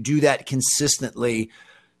think if you do that consistently,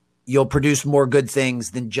 you'll produce more good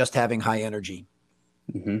things than just having high energy.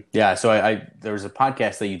 Mm-hmm. Yeah. So there was a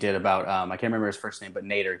podcast that you did about, I can't remember his first name, but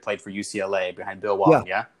Nader. He played for UCLA behind Bill Walton.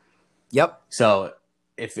 Yeah. Yep. So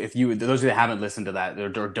if you, those of you that haven't listened to that or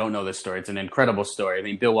don't know this story, it's an incredible story. I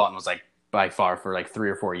mean, Bill Walton was like by far for like 3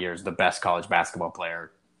 or 4 years, the best college basketball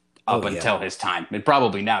player up until his time. And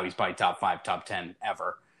probably now he's probably top 5, top 10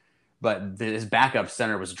 ever. But his backup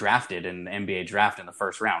center was drafted in the NBA draft in the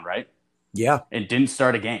first round, right? Yeah. And didn't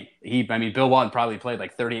start a game. Bill Walton probably played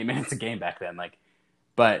like 38 minutes a game back then.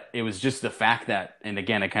 But it was just the fact that, and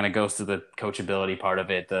again, it kind of goes to the coachability part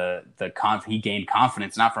of it. He gained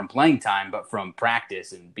confidence, not from playing time, but from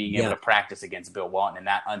practice and being able to practice against Bill Walton. And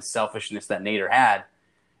that unselfishness that Nader had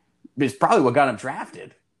is probably what got him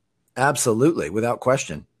drafted. Absolutely. Without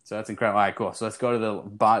question. So that's incredible. All right, cool. So let's go to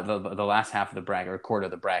the last half of the bracket or quarter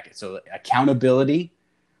of the bracket. So accountability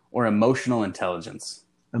or emotional intelligence?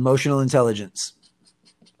 Emotional intelligence.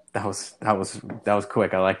 That was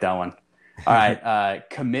quick. I like that one. All right.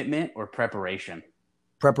 Commitment or preparation?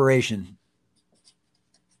 Preparation.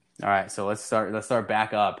 All right. So let's start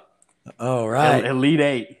back up. All right. Elite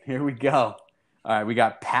 8. Here we go. All right. We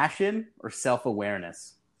got passion or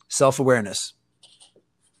self-awareness? Self-awareness.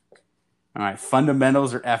 All right.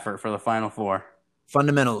 Fundamentals or effort for the final 4?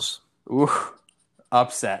 Fundamentals. Ooh.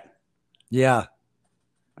 Upset. Yeah.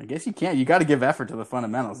 I guess you can't. You got to give effort to the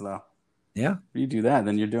fundamentals, though. Yeah. If you do that,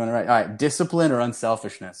 then you're doing it right. All right. Discipline or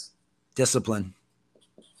unselfishness? Discipline.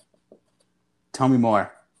 Tell me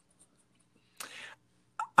more.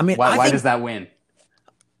 I mean, why does that win?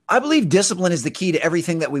 I believe discipline is the key to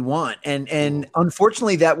everything that we want. And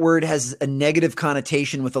unfortunately, that word has a negative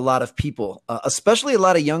connotation with a lot of people, especially a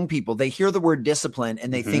lot of young people. They hear the word discipline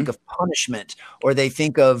and they think of punishment, or they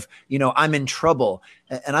think of, I'm in trouble.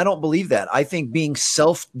 And I don't believe that. I think being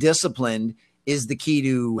self-disciplined is the key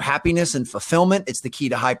to happiness and fulfillment. It's the key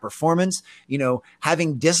to high performance.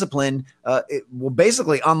 Having discipline, it will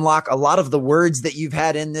basically unlock a lot of the words that you've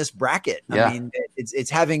had in this bracket. Yeah. I mean,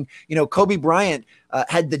 it's having, Kobe Bryant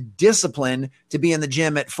had the discipline to be in the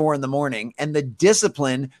gym at 4 a.m. and the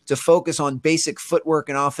discipline to focus on basic footwork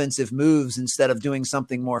and offensive moves instead of doing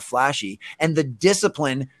something more flashy, and the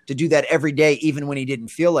discipline to do that every day, even when he didn't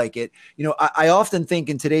feel like it. I often think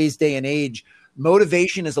in today's day and age,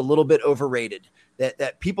 motivation is a little bit overrated.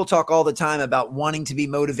 That people talk all the time about wanting to be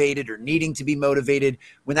motivated or needing to be motivated,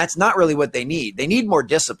 when that's not really what they need. They need more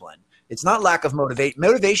discipline. It's not lack of motivation.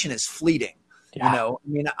 Motivation is fleeting. Yeah.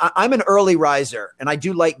 I'm an early riser and I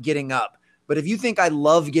do like getting up. But if you think I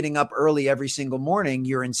love getting up early every single morning,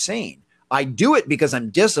 you're insane. I do it because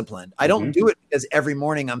I'm disciplined. I don't do it because every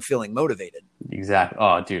morning I'm feeling motivated. Exactly.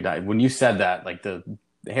 Oh, dude, when you said that, like the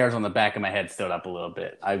hairs on the back of my head stood up a little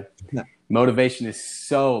bit. Motivation is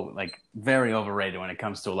so very overrated when it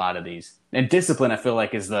comes to a lot of these. And discipline, I feel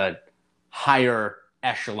like, is the higher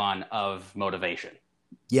echelon of motivation.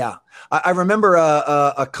 Yeah. I remember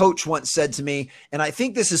a coach once said to me, and I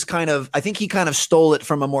think this is I think he kind of stole it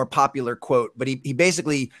from a more popular quote, but he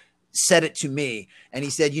basically said it to me. And he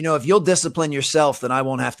said, if you'll discipline yourself, then I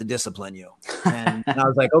won't have to discipline you. And I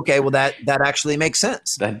was like, okay, well, that actually makes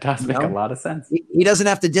sense. That does make a lot of sense. He doesn't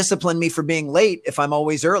have to discipline me for being late if I'm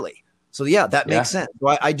always early. So yeah, that makes sense.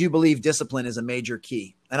 So I do believe discipline is a major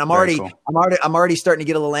key. And I'm already starting to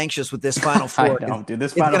get a little anxious with this Final Four. I know, dude.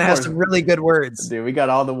 This it's going to have some really good words. Dude, we got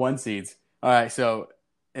all the 1 seeds. All right, so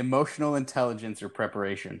emotional intelligence or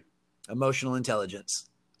preparation? Emotional intelligence.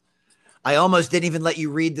 I almost didn't even let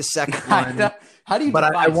you read the second one. How do you?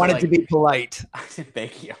 But I wanted to be polite.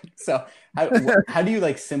 Thank you. So how do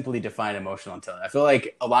you simply define emotional intelligence? I feel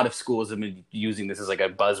like a lot of schools have been using this as like a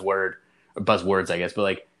buzzword, or buzzwords, I guess.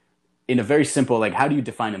 But in a very simple, how do you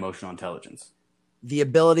define emotional intelligence? The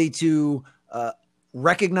ability to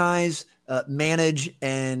recognize, manage,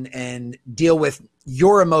 and deal with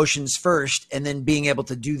your emotions first, and then being able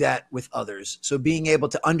to do that with others. So being able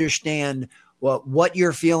to understand what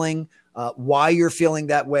you're feeling, why you're feeling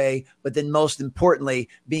that way, but then most importantly,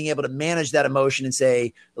 being able to manage that emotion and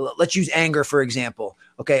say, let's use anger, for example.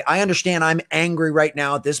 Okay, I understand I'm angry right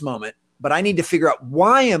now at this moment, but I need to figure out,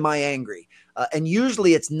 why am I angry? And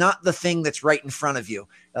usually it's not the thing that's right in front of you.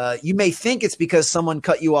 You may think it's because someone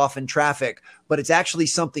cut you off in traffic, but it's actually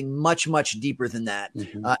something much, much deeper than that.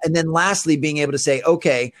 And then lastly, being able to say,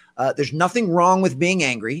 okay, there's nothing wrong with being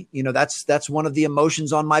angry. You know, that's one of the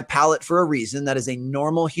emotions on my palette for a reason. That is a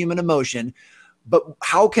normal human emotion. But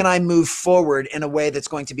how can I move forward in a way that's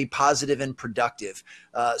going to be positive and productive?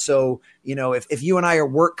 So, you know, if you and I are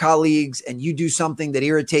work colleagues and you do something that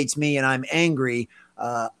irritates me and I'm angry,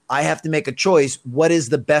 I have to make a choice. What is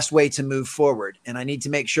the best way to move forward? And I need to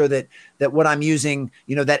make sure that what I'm using,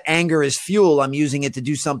 you know, that anger is fuel. I'm using it to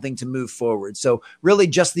do something to move forward. So really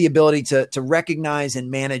just the ability to recognize and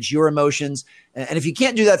manage your emotions. And if you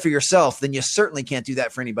can't do that for yourself, then you certainly can't do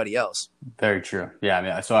that for anybody else. Very true. Yeah. I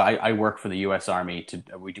mean, so I work for the U.S. Army.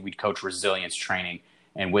 We coach resilience training.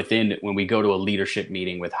 And when we go to a leadership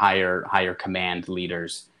meeting with higher command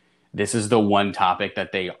leaders, this is the one topic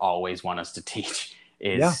that they always want us to teach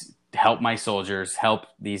is help my soldiers, help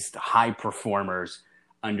these high performers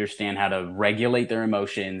understand how to regulate their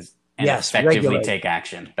emotions and effectively take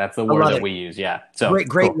action. That's the word that we use. Yeah. So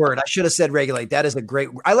great word. I should have said regulate. That is a great,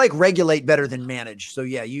 I like regulate better than manage. So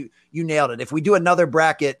yeah, you nailed it. If we do another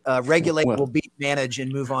bracket, regulate will beat manage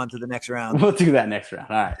and move on to the next round. We'll do that next round.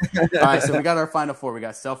 All right. All right. So we got our final four. We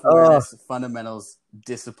got self-awareness, fundamentals,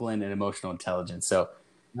 discipline, and emotional intelligence. So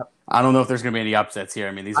I don't know if there's going to be any upsets here.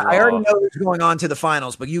 I mean, I already know who's going on to the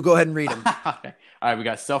finals, but you go ahead and read them. Okay. All right. We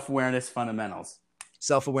got self-awareness, fundamentals.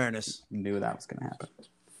 Self-awareness. Knew that was going to happen.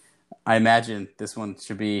 I imagine this one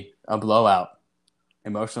should be a blowout.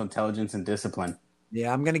 Emotional intelligence and discipline.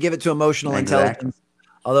 Yeah, I'm going to give it to emotional intelligence.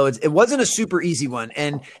 Although it wasn't a super easy one.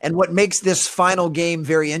 And what makes this final game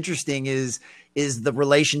very interesting is the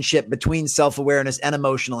relationship between self-awareness and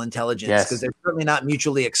emotional intelligence, because they're certainly not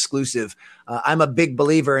mutually exclusive. I'm a big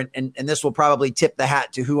believer, and this will probably tip the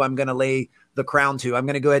hat to who I'm going to lay the crown to. I'm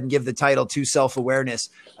going to go ahead and give the title to self-awareness,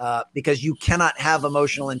 because you cannot have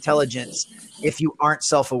emotional intelligence if you aren't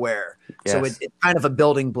self-aware. Yes. So it's kind of a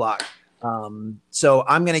building block. So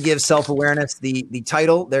I'm going to give self-awareness the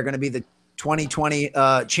title. They're going to be the 2020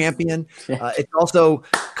 champion. It's also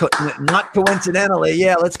not coincidentally.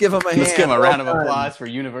 Yeah, let's give them a hand. Let's give them a round of applause for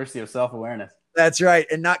University of Self-Awareness. That's right.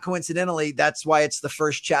 And not coincidentally, that's why it's the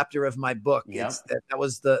first chapter of my book. Yep. That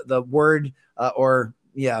was the word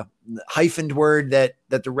hyphened word that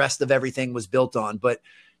the rest of everything was built on. But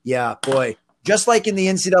yeah, boy, just like in the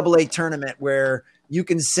NCAA tournament where you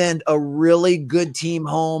can send a really good team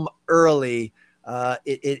home early,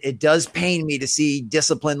 it does pain me to see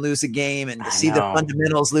discipline lose a game and to see the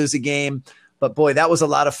fundamentals lose a game. But boy, that was a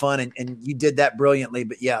lot of fun, and you did that brilliantly.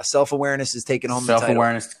 But yeah, self-awareness is taking home the title.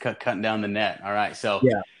 Self-awareness, cutting down the net. All right,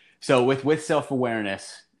 so with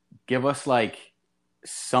self-awareness, give us like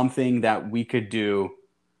something that we could do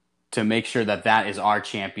to make sure that is our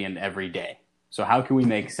champion every day. So how can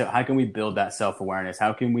we build that self-awareness?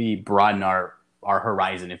 How can we broaden our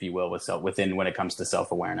horizon, if you will, when it comes to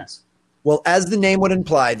self-awareness? Well, as the name would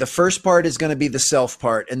imply, the first part is going to be the self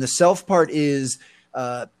part, and the self part is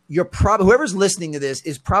whoever's listening to this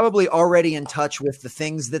is probably already in touch with the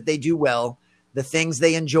things that they do well, the things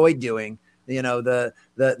they enjoy doing, you know,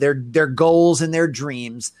 their goals and their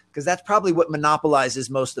dreams, because that's probably what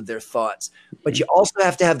monopolizes most of their thoughts. But you also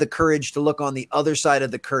have to have the courage to look on the other side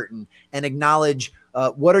of the curtain and acknowledge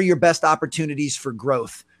what are your best opportunities for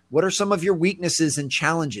growth? What are some of your weaknesses and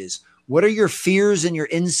challenges? What are your fears and your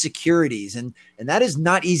insecurities? And that is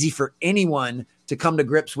not easy for anyone to come to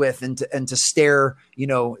grips with and to stare, you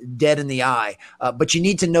know, dead in the eye. But you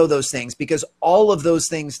need to know those things, because all of those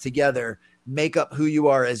things together make up who you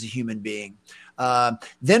are as a human being.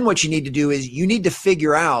 Then what you need to do is you need to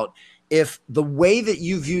figure out if the way that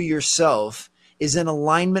you view yourself is in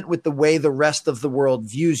alignment with the way the rest of the world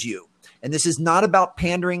views you. And this is not about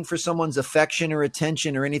pandering for someone's affection or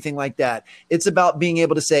attention or anything like that. It's about being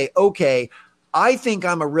able to say, okay, I think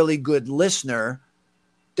I'm a really good listener.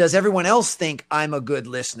 Does everyone else think I'm a good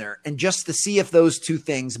listener? And just to see if those two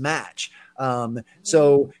things match.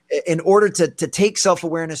 So in order to take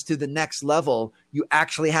self-awareness to the next level, you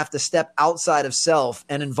actually have to step outside of self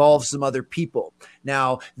and involve some other people.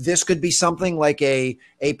 Now, this could be something like a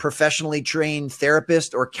professionally trained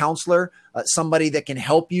therapist or counselor, somebody that can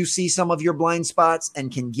help you see some of your blind spots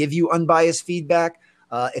and can give you unbiased feedback.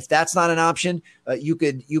 If that's not an option, you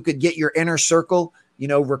could get your inner circle. You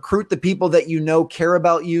know, recruit the people that you know care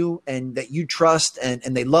about you and that you trust, and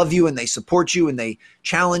they love you and they support you and they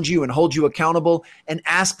challenge you and hold you accountable, and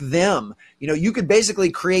ask them. You know, you could basically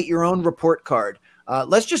create your own report card.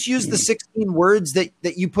 Let's just use the 16 words that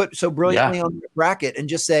you put so brilliantly on the bracket and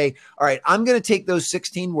just say, all right, I'm going to take those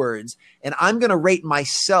 16 words and I'm going to rate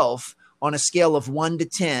myself on a scale of 1 to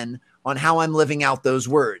 10 on how I'm living out those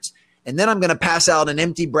words. And then I'm going to pass out an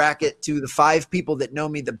empty bracket to the 5 people that know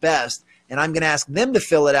me the best, and I'm going to ask them to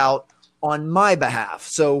fill it out on my behalf.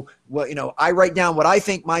 So, I write down what I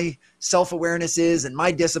think my self-awareness is and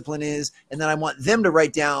my discipline is, and then I want them to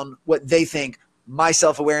write down what they think my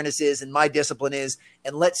self-awareness is and my discipline is,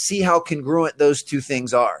 and let's see how congruent those two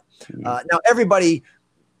things are. Now, everybody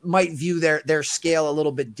might view their scale a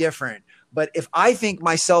little bit different, but if I think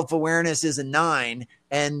my self-awareness is a 9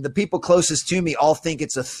 and the people closest to me all think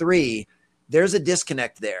it's a 3, there's a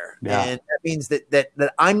disconnect there. Yeah. And that means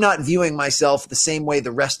that I'm not viewing myself the same way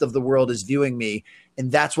the rest of the world is viewing me.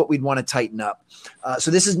 And that's what we'd want to tighten up.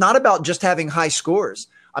 So this is not about just having high scores.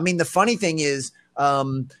 I mean, the funny thing is,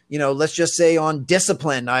 let's just say on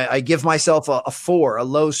discipline, I give myself a 4, a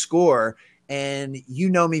low score, and you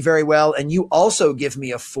know me very well, and you also give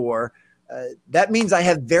me a 4. That means I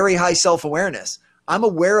have very high self-awareness. I'm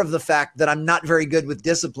aware of the fact that I'm not very good with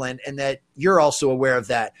discipline and that you're also aware of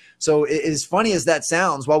that. So as funny as that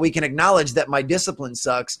sounds, while we can acknowledge that my discipline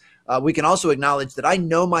sucks, we can also acknowledge that I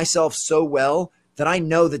know myself so well that I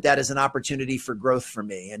know that that is an opportunity for growth for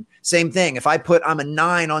me. And same thing, if I'm a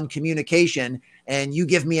 9 on communication and you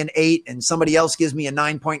give me an 8 and somebody else gives me a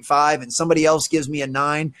 9.5 and somebody else gives me a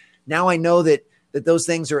 9, now I know that those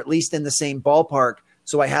things are at least in the same ballpark.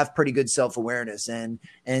 So I have pretty good self-awareness, and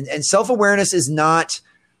self-awareness is not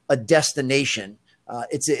a destination.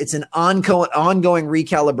 It's an ongoing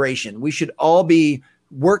recalibration. We should all be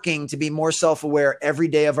working to be more self-aware every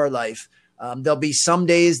day of our life. There'll be some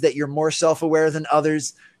days that you're more self-aware than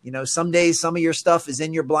others. Some days, some of your stuff is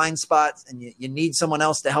in your blind spots and you need someone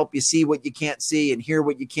else to help you see what you can't see and hear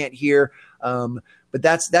what you can't hear. But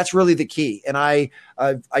that's really the key. And I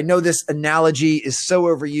know this analogy is so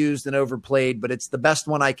overused and overplayed, but it's the best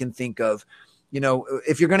one I can think of.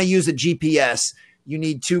 If you're going to use a GPS, you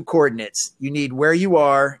need 2 coordinates. You need where you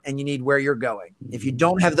are and you need where you're going. If you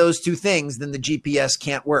don't have those 2 things, then the GPS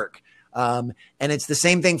can't work. And it's the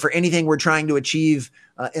same thing for anything we're trying to achieve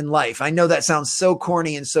in life. I know that sounds so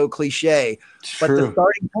corny and so cliche, but the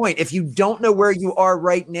starting point, if you don't know where you are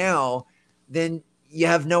right now, then you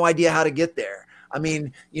have no idea how to get there. I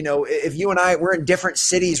mean, if you and we're in different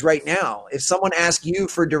cities right now, if someone asks you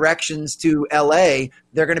for directions to LA,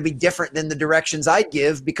 they're going to be different than the directions I'd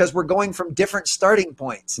give because we're going from different starting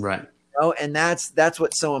points. Right. And that's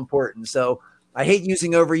what's so important. So I hate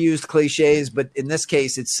using overused cliches, but in this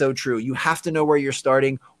case, it's so true. You have to know where you're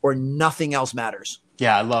starting or nothing else matters.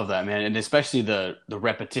 Yeah, I love that, man. And especially the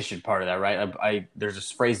repetition part of that, right? There's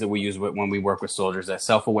this phrase that we use when we work with soldiers that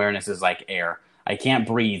self-awareness is like air. I can't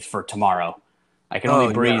breathe for tomorrow. I can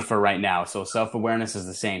only breathe for right now. So self-awareness is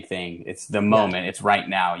the same thing. It's the moment. It's right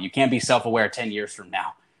now. You can't be self-aware 10 years from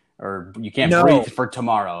now, or you can't breathe for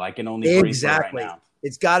tomorrow. I can only breathe for right now.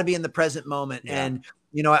 It's got to be in the present moment. Yeah. And,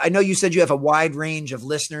 I know you said you have a wide range of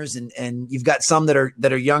listeners and you've got some that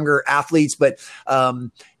are younger athletes, but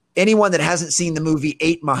anyone that hasn't seen the movie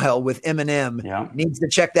 8 Mile with Eminem needs to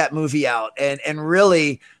check that movie out. And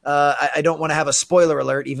really, I don't want to have a spoiler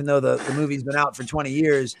alert, even though the movie's been out for 20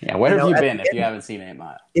 years. Yeah, where have you been if you haven't seen 8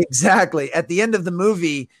 Mile? Exactly. At the end of the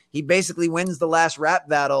movie, he basically wins the last rap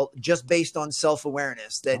battle just based on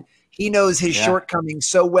self-awareness, that he knows his shortcomings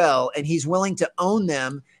so well, and he's willing to own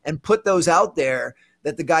them and put those out there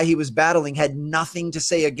that the guy he was battling had nothing to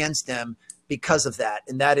say against him because of that.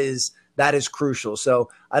 And that is crucial. So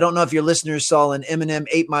I don't know if your listeners saw an Eminem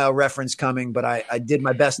 8 Mile reference coming, but I did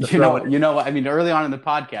my best to throw it. I mean, early on in the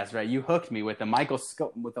podcast, right, you hooked me with the Michael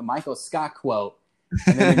Scott quote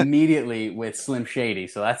and then immediately with Slim Shady.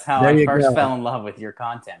 So that's how I first fell in love with your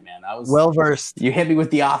content, man. I was well-versed. You hit me with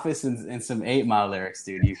The Office and some 8 Mile lyrics,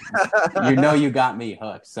 dude. You got me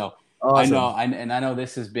hooked. So awesome. I know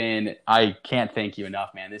this has been, I can't thank you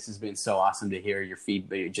enough, man. This has been so awesome to hear your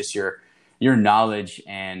feedback, just your knowledge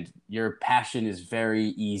and your passion is very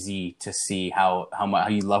easy to see how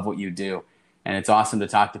you love what you do. And it's awesome to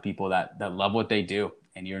talk to people that love what they do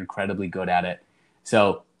and you're incredibly good at it.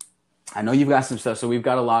 So I know you've got some stuff. So we've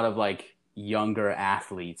got a lot of like younger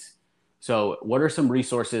athletes. So what are some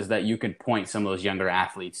resources that you could point some of those younger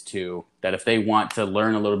athletes to that if they want to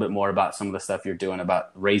learn a little bit more about some of the stuff you're doing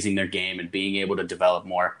about raising their game and being able to develop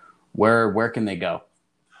more, where can they go?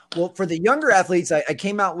 Well, for the younger athletes, I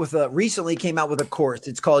recently came out with a course.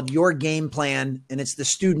 It's called Your Game Plan, and it's the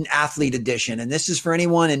student athlete edition. And this is for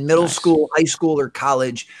anyone in middle school, high school, or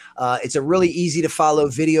college. It's a really easy to follow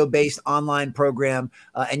video-based online program.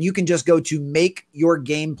 And you can just go to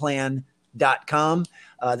makeyourgameplan.com.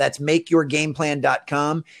 That's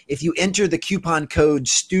makeyourgameplan.com. If you enter the coupon code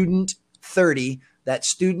STUDENT30, that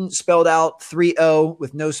student spelled out 3-0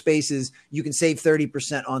 with no spaces, you can save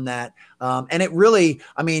 30% on that. And it really,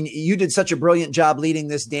 I mean, you did such a brilliant job leading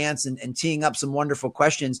this dance and teeing up some wonderful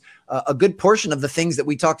questions. A good portion of the things that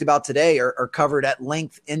we talked about today are covered at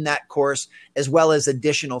length in that course, as well as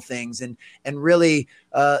additional things. And really,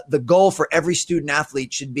 the goal for every student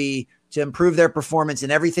athlete should be to improve their performance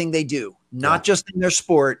in everything they do, not just in their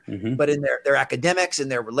sport, but in their academics, in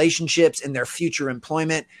their relationships, in their future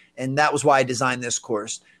employment. And that was why I designed this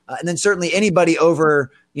course. And then certainly anybody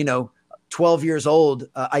over, 12 years old,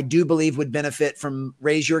 I do believe would benefit from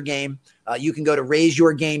Raise Your Game. You can go to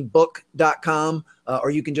raiseyourgamebook.com, or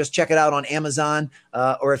you can just check it out on Amazon.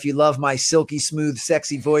 Or if you love my silky smooth,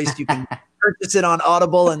 sexy voice, you can purchase it on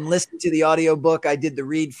Audible and listen to the audiobook. I did the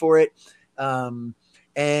read for it. And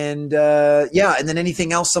then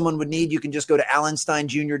anything else someone would need, you can just go to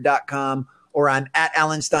allensteinjr.com, or I'm at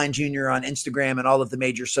Allen Stein Jr. on Instagram and all of the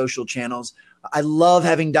major social channels. I love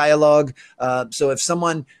having dialogue. So if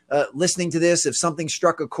someone listening to this, if something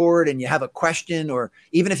struck a chord and you have a question, or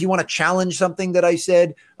even if you want to challenge something that I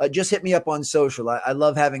said, just hit me up on social. I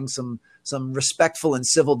love having some respectful and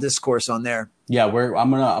civil discourse on there. Yeah,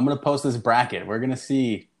 I'm gonna post this bracket. We're gonna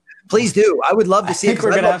see. Please do. I would love to see. I think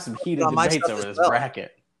we're gonna have some heated debates over this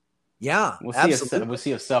bracket. Yeah, we'll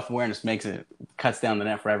see if self-awareness cuts down the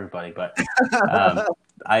net for everybody. But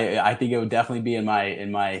I think it would definitely be in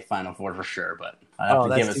my final four for sure. But I have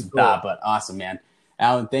to give it some thought. But awesome, man.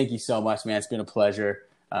 Allen, thank you so much, man. It's been a pleasure.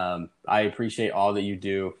 I appreciate all that you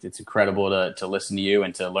do. It's incredible to listen to you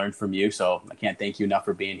and to learn from you. So I can't thank you enough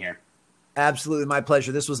for being here. Absolutely, my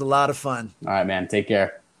pleasure. This was a lot of fun. All right, man. Take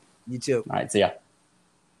care. You too. All right, see ya.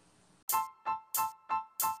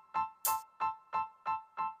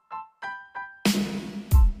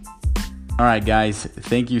 All right, guys,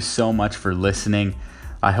 thank you so much for listening.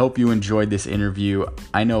 I hope you enjoyed this interview.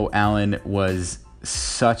 I know Allen was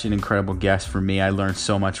such an incredible guest for me. I learned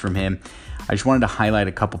so much from him. I just wanted to highlight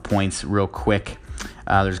a couple points real quick.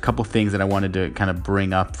 There's a couple things that I wanted to kind of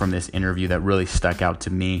bring up from this interview that really stuck out to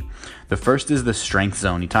me. The first is the strength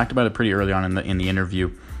zone. He talked about it pretty early on in the interview.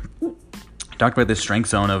 He talked about the strength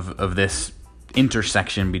zone of this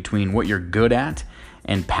intersection between what you're good at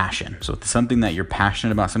and passion. So it's something that you're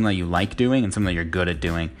passionate about, something that you like doing, and something that you're good at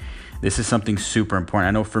doing. This is something super important.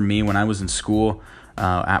 I know for me, when I was in school,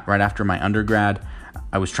 right after my undergrad,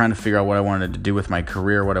 I was trying to figure out what I wanted to do with my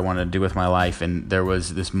career, what I wanted to do with my life. And there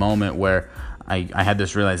was this moment where I had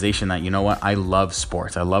this realization that, you know what, I love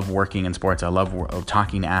sports. I love working in sports. I love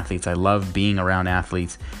talking to athletes. I love being around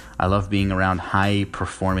athletes. I love being around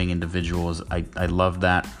high-performing individuals. I love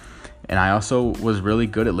that. And I also was really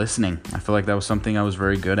good at listening. I feel like that was something I was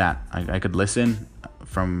very good at. I could listen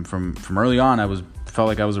from early on. Felt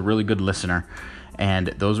like I was a really good listener. And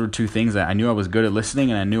those were two things that I knew I was good at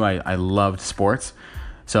listening, and I knew I loved sports.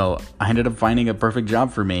 So I ended up finding a perfect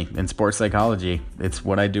job for me in sports psychology. It's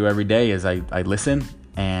what I do every day is I listen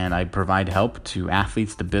and I provide help to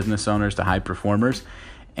athletes, to business owners, to high performers.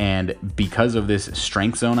 And because of this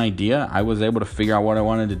strength zone idea, I was able to figure out what I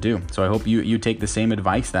wanted to do. So I hope you take the same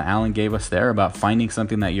advice that Allen gave us there about finding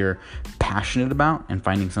something that you're passionate about and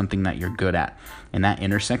finding something that you're good at. And that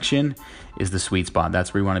intersection is the sweet spot.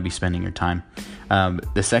 That's where you want to be spending your time.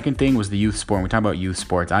 The second thing was the youth sport. When we talk about youth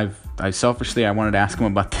sports, I selfishly wanted to ask him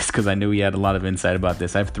about this because I knew he had a lot of insight about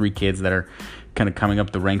this. I have 3 kids that are kind of coming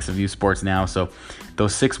up the ranks of youth sports now. So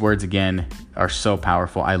those 6 words, again, are so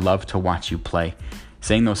powerful. I love to watch you play.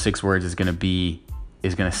 Saying those 6 words is going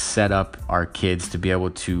to set up our kids to be able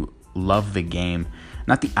to love the game,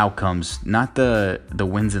 not the outcomes, not the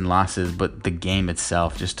wins and losses, but the game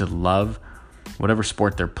itself, just to love whatever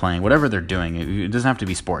sport they're playing, whatever they're doing. It doesn't have to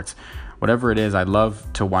be sports. Whatever it is, I love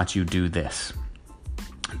to watch you do this.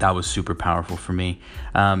 That was super powerful for me.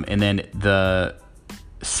 And then the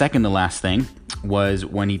second to last thing was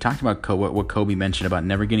when he talked about what Kobe mentioned about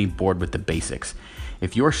never getting bored with the basics.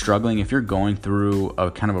 If you're struggling, if you're going through a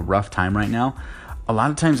kind of a rough time right now, a lot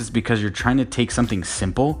of times it's because you're trying to take something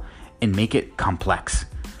simple and make it complex.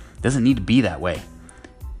 It doesn't need to be that way.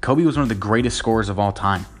 Kobe was one of the greatest scorers of all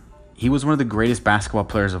time. He was one of the greatest basketball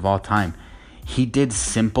players of all time. He did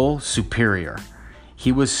simple superior.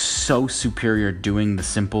 He was so superior doing the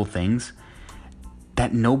simple things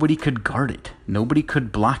that nobody could guard it. Nobody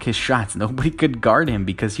could block his shots. Nobody could guard him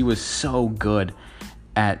because he was so good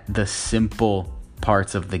at the simple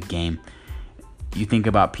parts of the game. You think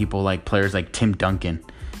about players like Tim Duncan.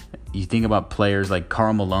 You think about players like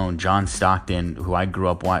Karl Malone, John Stockton, who I grew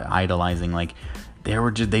up idolizing. Like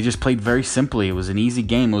they just played very simply. It was an easy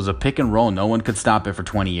game. It was a pick and roll. No one could stop it for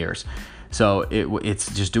 20 years. So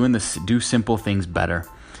it's just do simple things better.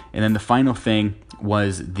 And then the final thing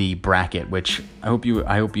was the bracket, which I hope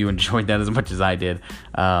you enjoyed that as much as I did.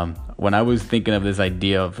 When I was thinking of this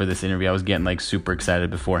idea for this interview, I was getting like super excited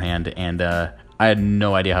beforehand, and I had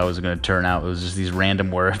no idea how it was going to turn out. It was just these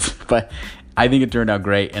random words, but I think it turned out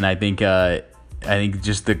great, and I think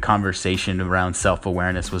just the conversation around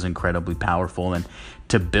self-awareness was incredibly powerful. And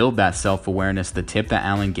to build that self-awareness, the tip that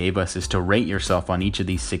Alan gave us is to rate yourself on each of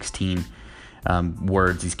these 16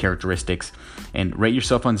 words, these characteristics, and rate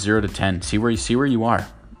yourself on 0 to 10. See where you are,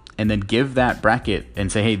 and then give that bracket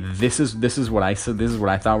and say, hey, this is what I said. This is what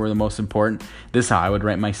I thought were the most important. This is how I would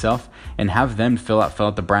rate myself, and have them fill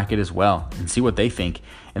out the bracket as well and see what they think,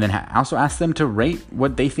 and then also ask them to rate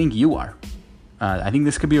what they think you are. I think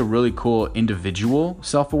this could be a really cool individual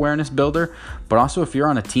self-awareness builder, but also if you're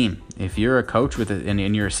on a team, if you're a coach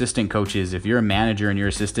and your assistant coaches, if you're a manager and your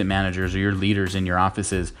assistant managers or your leaders in your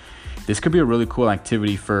offices, this could be a really cool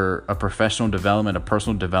activity for a professional development, a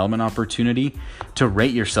personal development opportunity to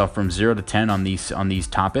rate yourself from 0 to 10 on these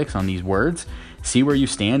topics, on these words. See where you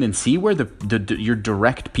stand, and see where your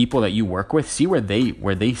direct people that you work with, see where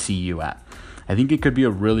they see you at. I think it could be a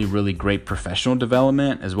really, really great professional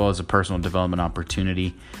development as well as a personal development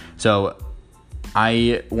opportunity. So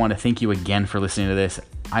I want to thank you again for listening to this.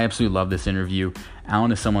 I absolutely love this interview.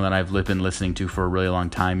 Alan is someone that I've been listening to for a really long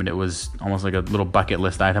time, and it was almost like a little bucket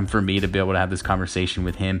list item for me to be able to have this conversation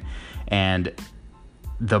with him. And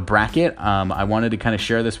the bracket, I wanted to kind of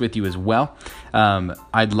share this with you as well.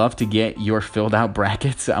 I'd love to get your filled out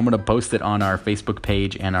brackets. I'm going to post it on our Facebook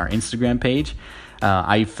page and our Instagram page.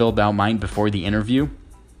 I filled out mine before the interview,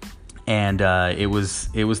 and it was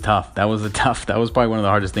tough. That was probably one of the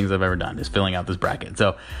hardest things I've ever done, is filling out this bracket.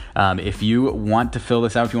 So if you want to fill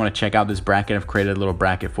this out, if you want to check out this bracket, I've created a little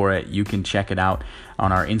bracket for it. You can check it out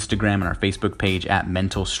on our Instagram and our Facebook page at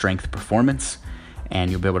Mental Strength Performance,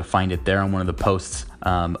 and you'll be able to find it there on one of the posts.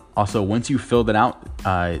 Also, once you filled it out,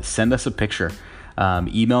 send us a picture.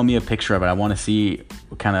 Email me a picture of it. I want to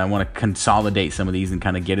consolidate some of these and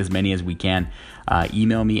kind of get as many as we can.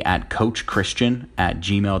 Email me at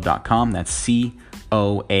coachchristian@gmail.com. That's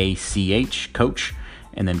COACH, coach,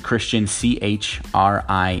 and then Christian,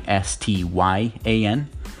 CHRISTYAN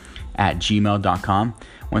 @gmail.com.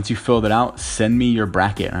 Once you filled it out, send me your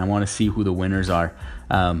bracket, and I want to see who the winners are.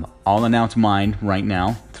 I'll announce mine right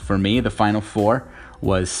now. For me, the final four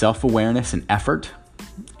was self-awareness and effort,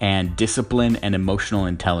 and discipline and emotional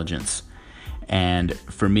intelligence. And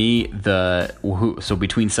for me, so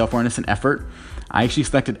between self-awareness and effort, I actually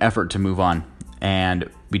selected effort to move on. And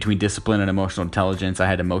between discipline and emotional intelligence, I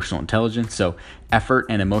had emotional intelligence. So effort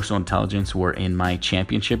and emotional intelligence were in my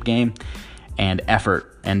championship game, and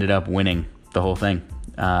effort ended up winning the whole thing.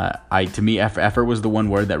 To me, effort was the one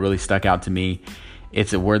word that really stuck out to me.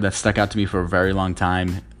 It's a word that stuck out to me for a very long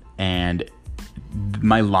time. And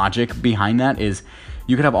my logic behind that is,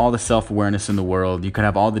 you could have all the self-awareness in the world. You could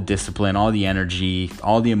have all the discipline, all the energy,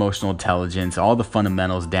 all the emotional intelligence, all the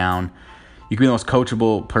fundamentals down. You could be the most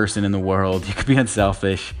coachable person in the world. You could be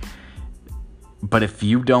unselfish. But if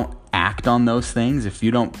you don't act on those things, if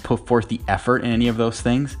you don't put forth the effort in any of those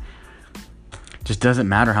things, it just doesn't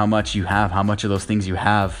matter how much you have, how much of those things you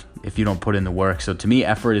have, if you don't put in the work. So to me,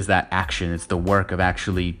 effort is that action. It's the work of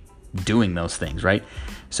actually doing those things, right?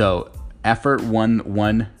 So effort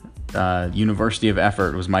won. University of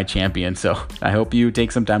Effort was my champion. So I hope you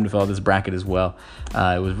take some time to fill out this bracket as well.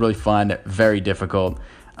 It was really fun, very difficult.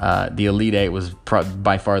 The Elite Eight was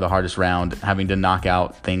by far the hardest round. Having to knock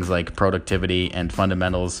out things like productivity and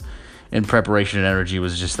fundamentals in preparation and energy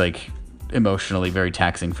was just like emotionally very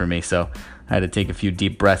taxing for me. So I had to take a few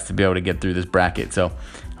deep breaths to be able to get through this bracket. So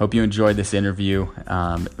hope you enjoyed this interview.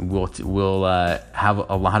 We'll have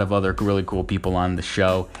a lot of other really cool people on the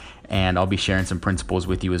show, and I'll be sharing some principles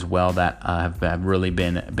with you as well that have really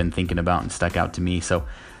been thinking about and stuck out to me. So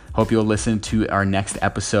hope you'll listen to our next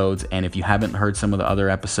episodes. And if you haven't heard some of the other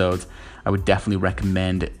episodes, I would definitely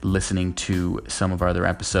recommend listening to some of our other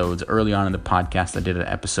episodes. Early on in the podcast, I did an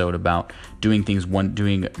episode about doing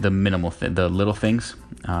the minimal, the little things,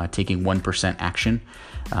 taking 1% action.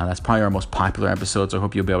 That's probably our most popular episode, so I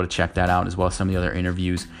hope you'll be able to check that out, as well as some of the other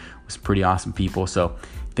interviews with some pretty awesome people. So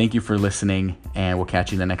thank you for listening, and we'll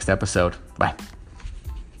catch you in the next episode. Bye.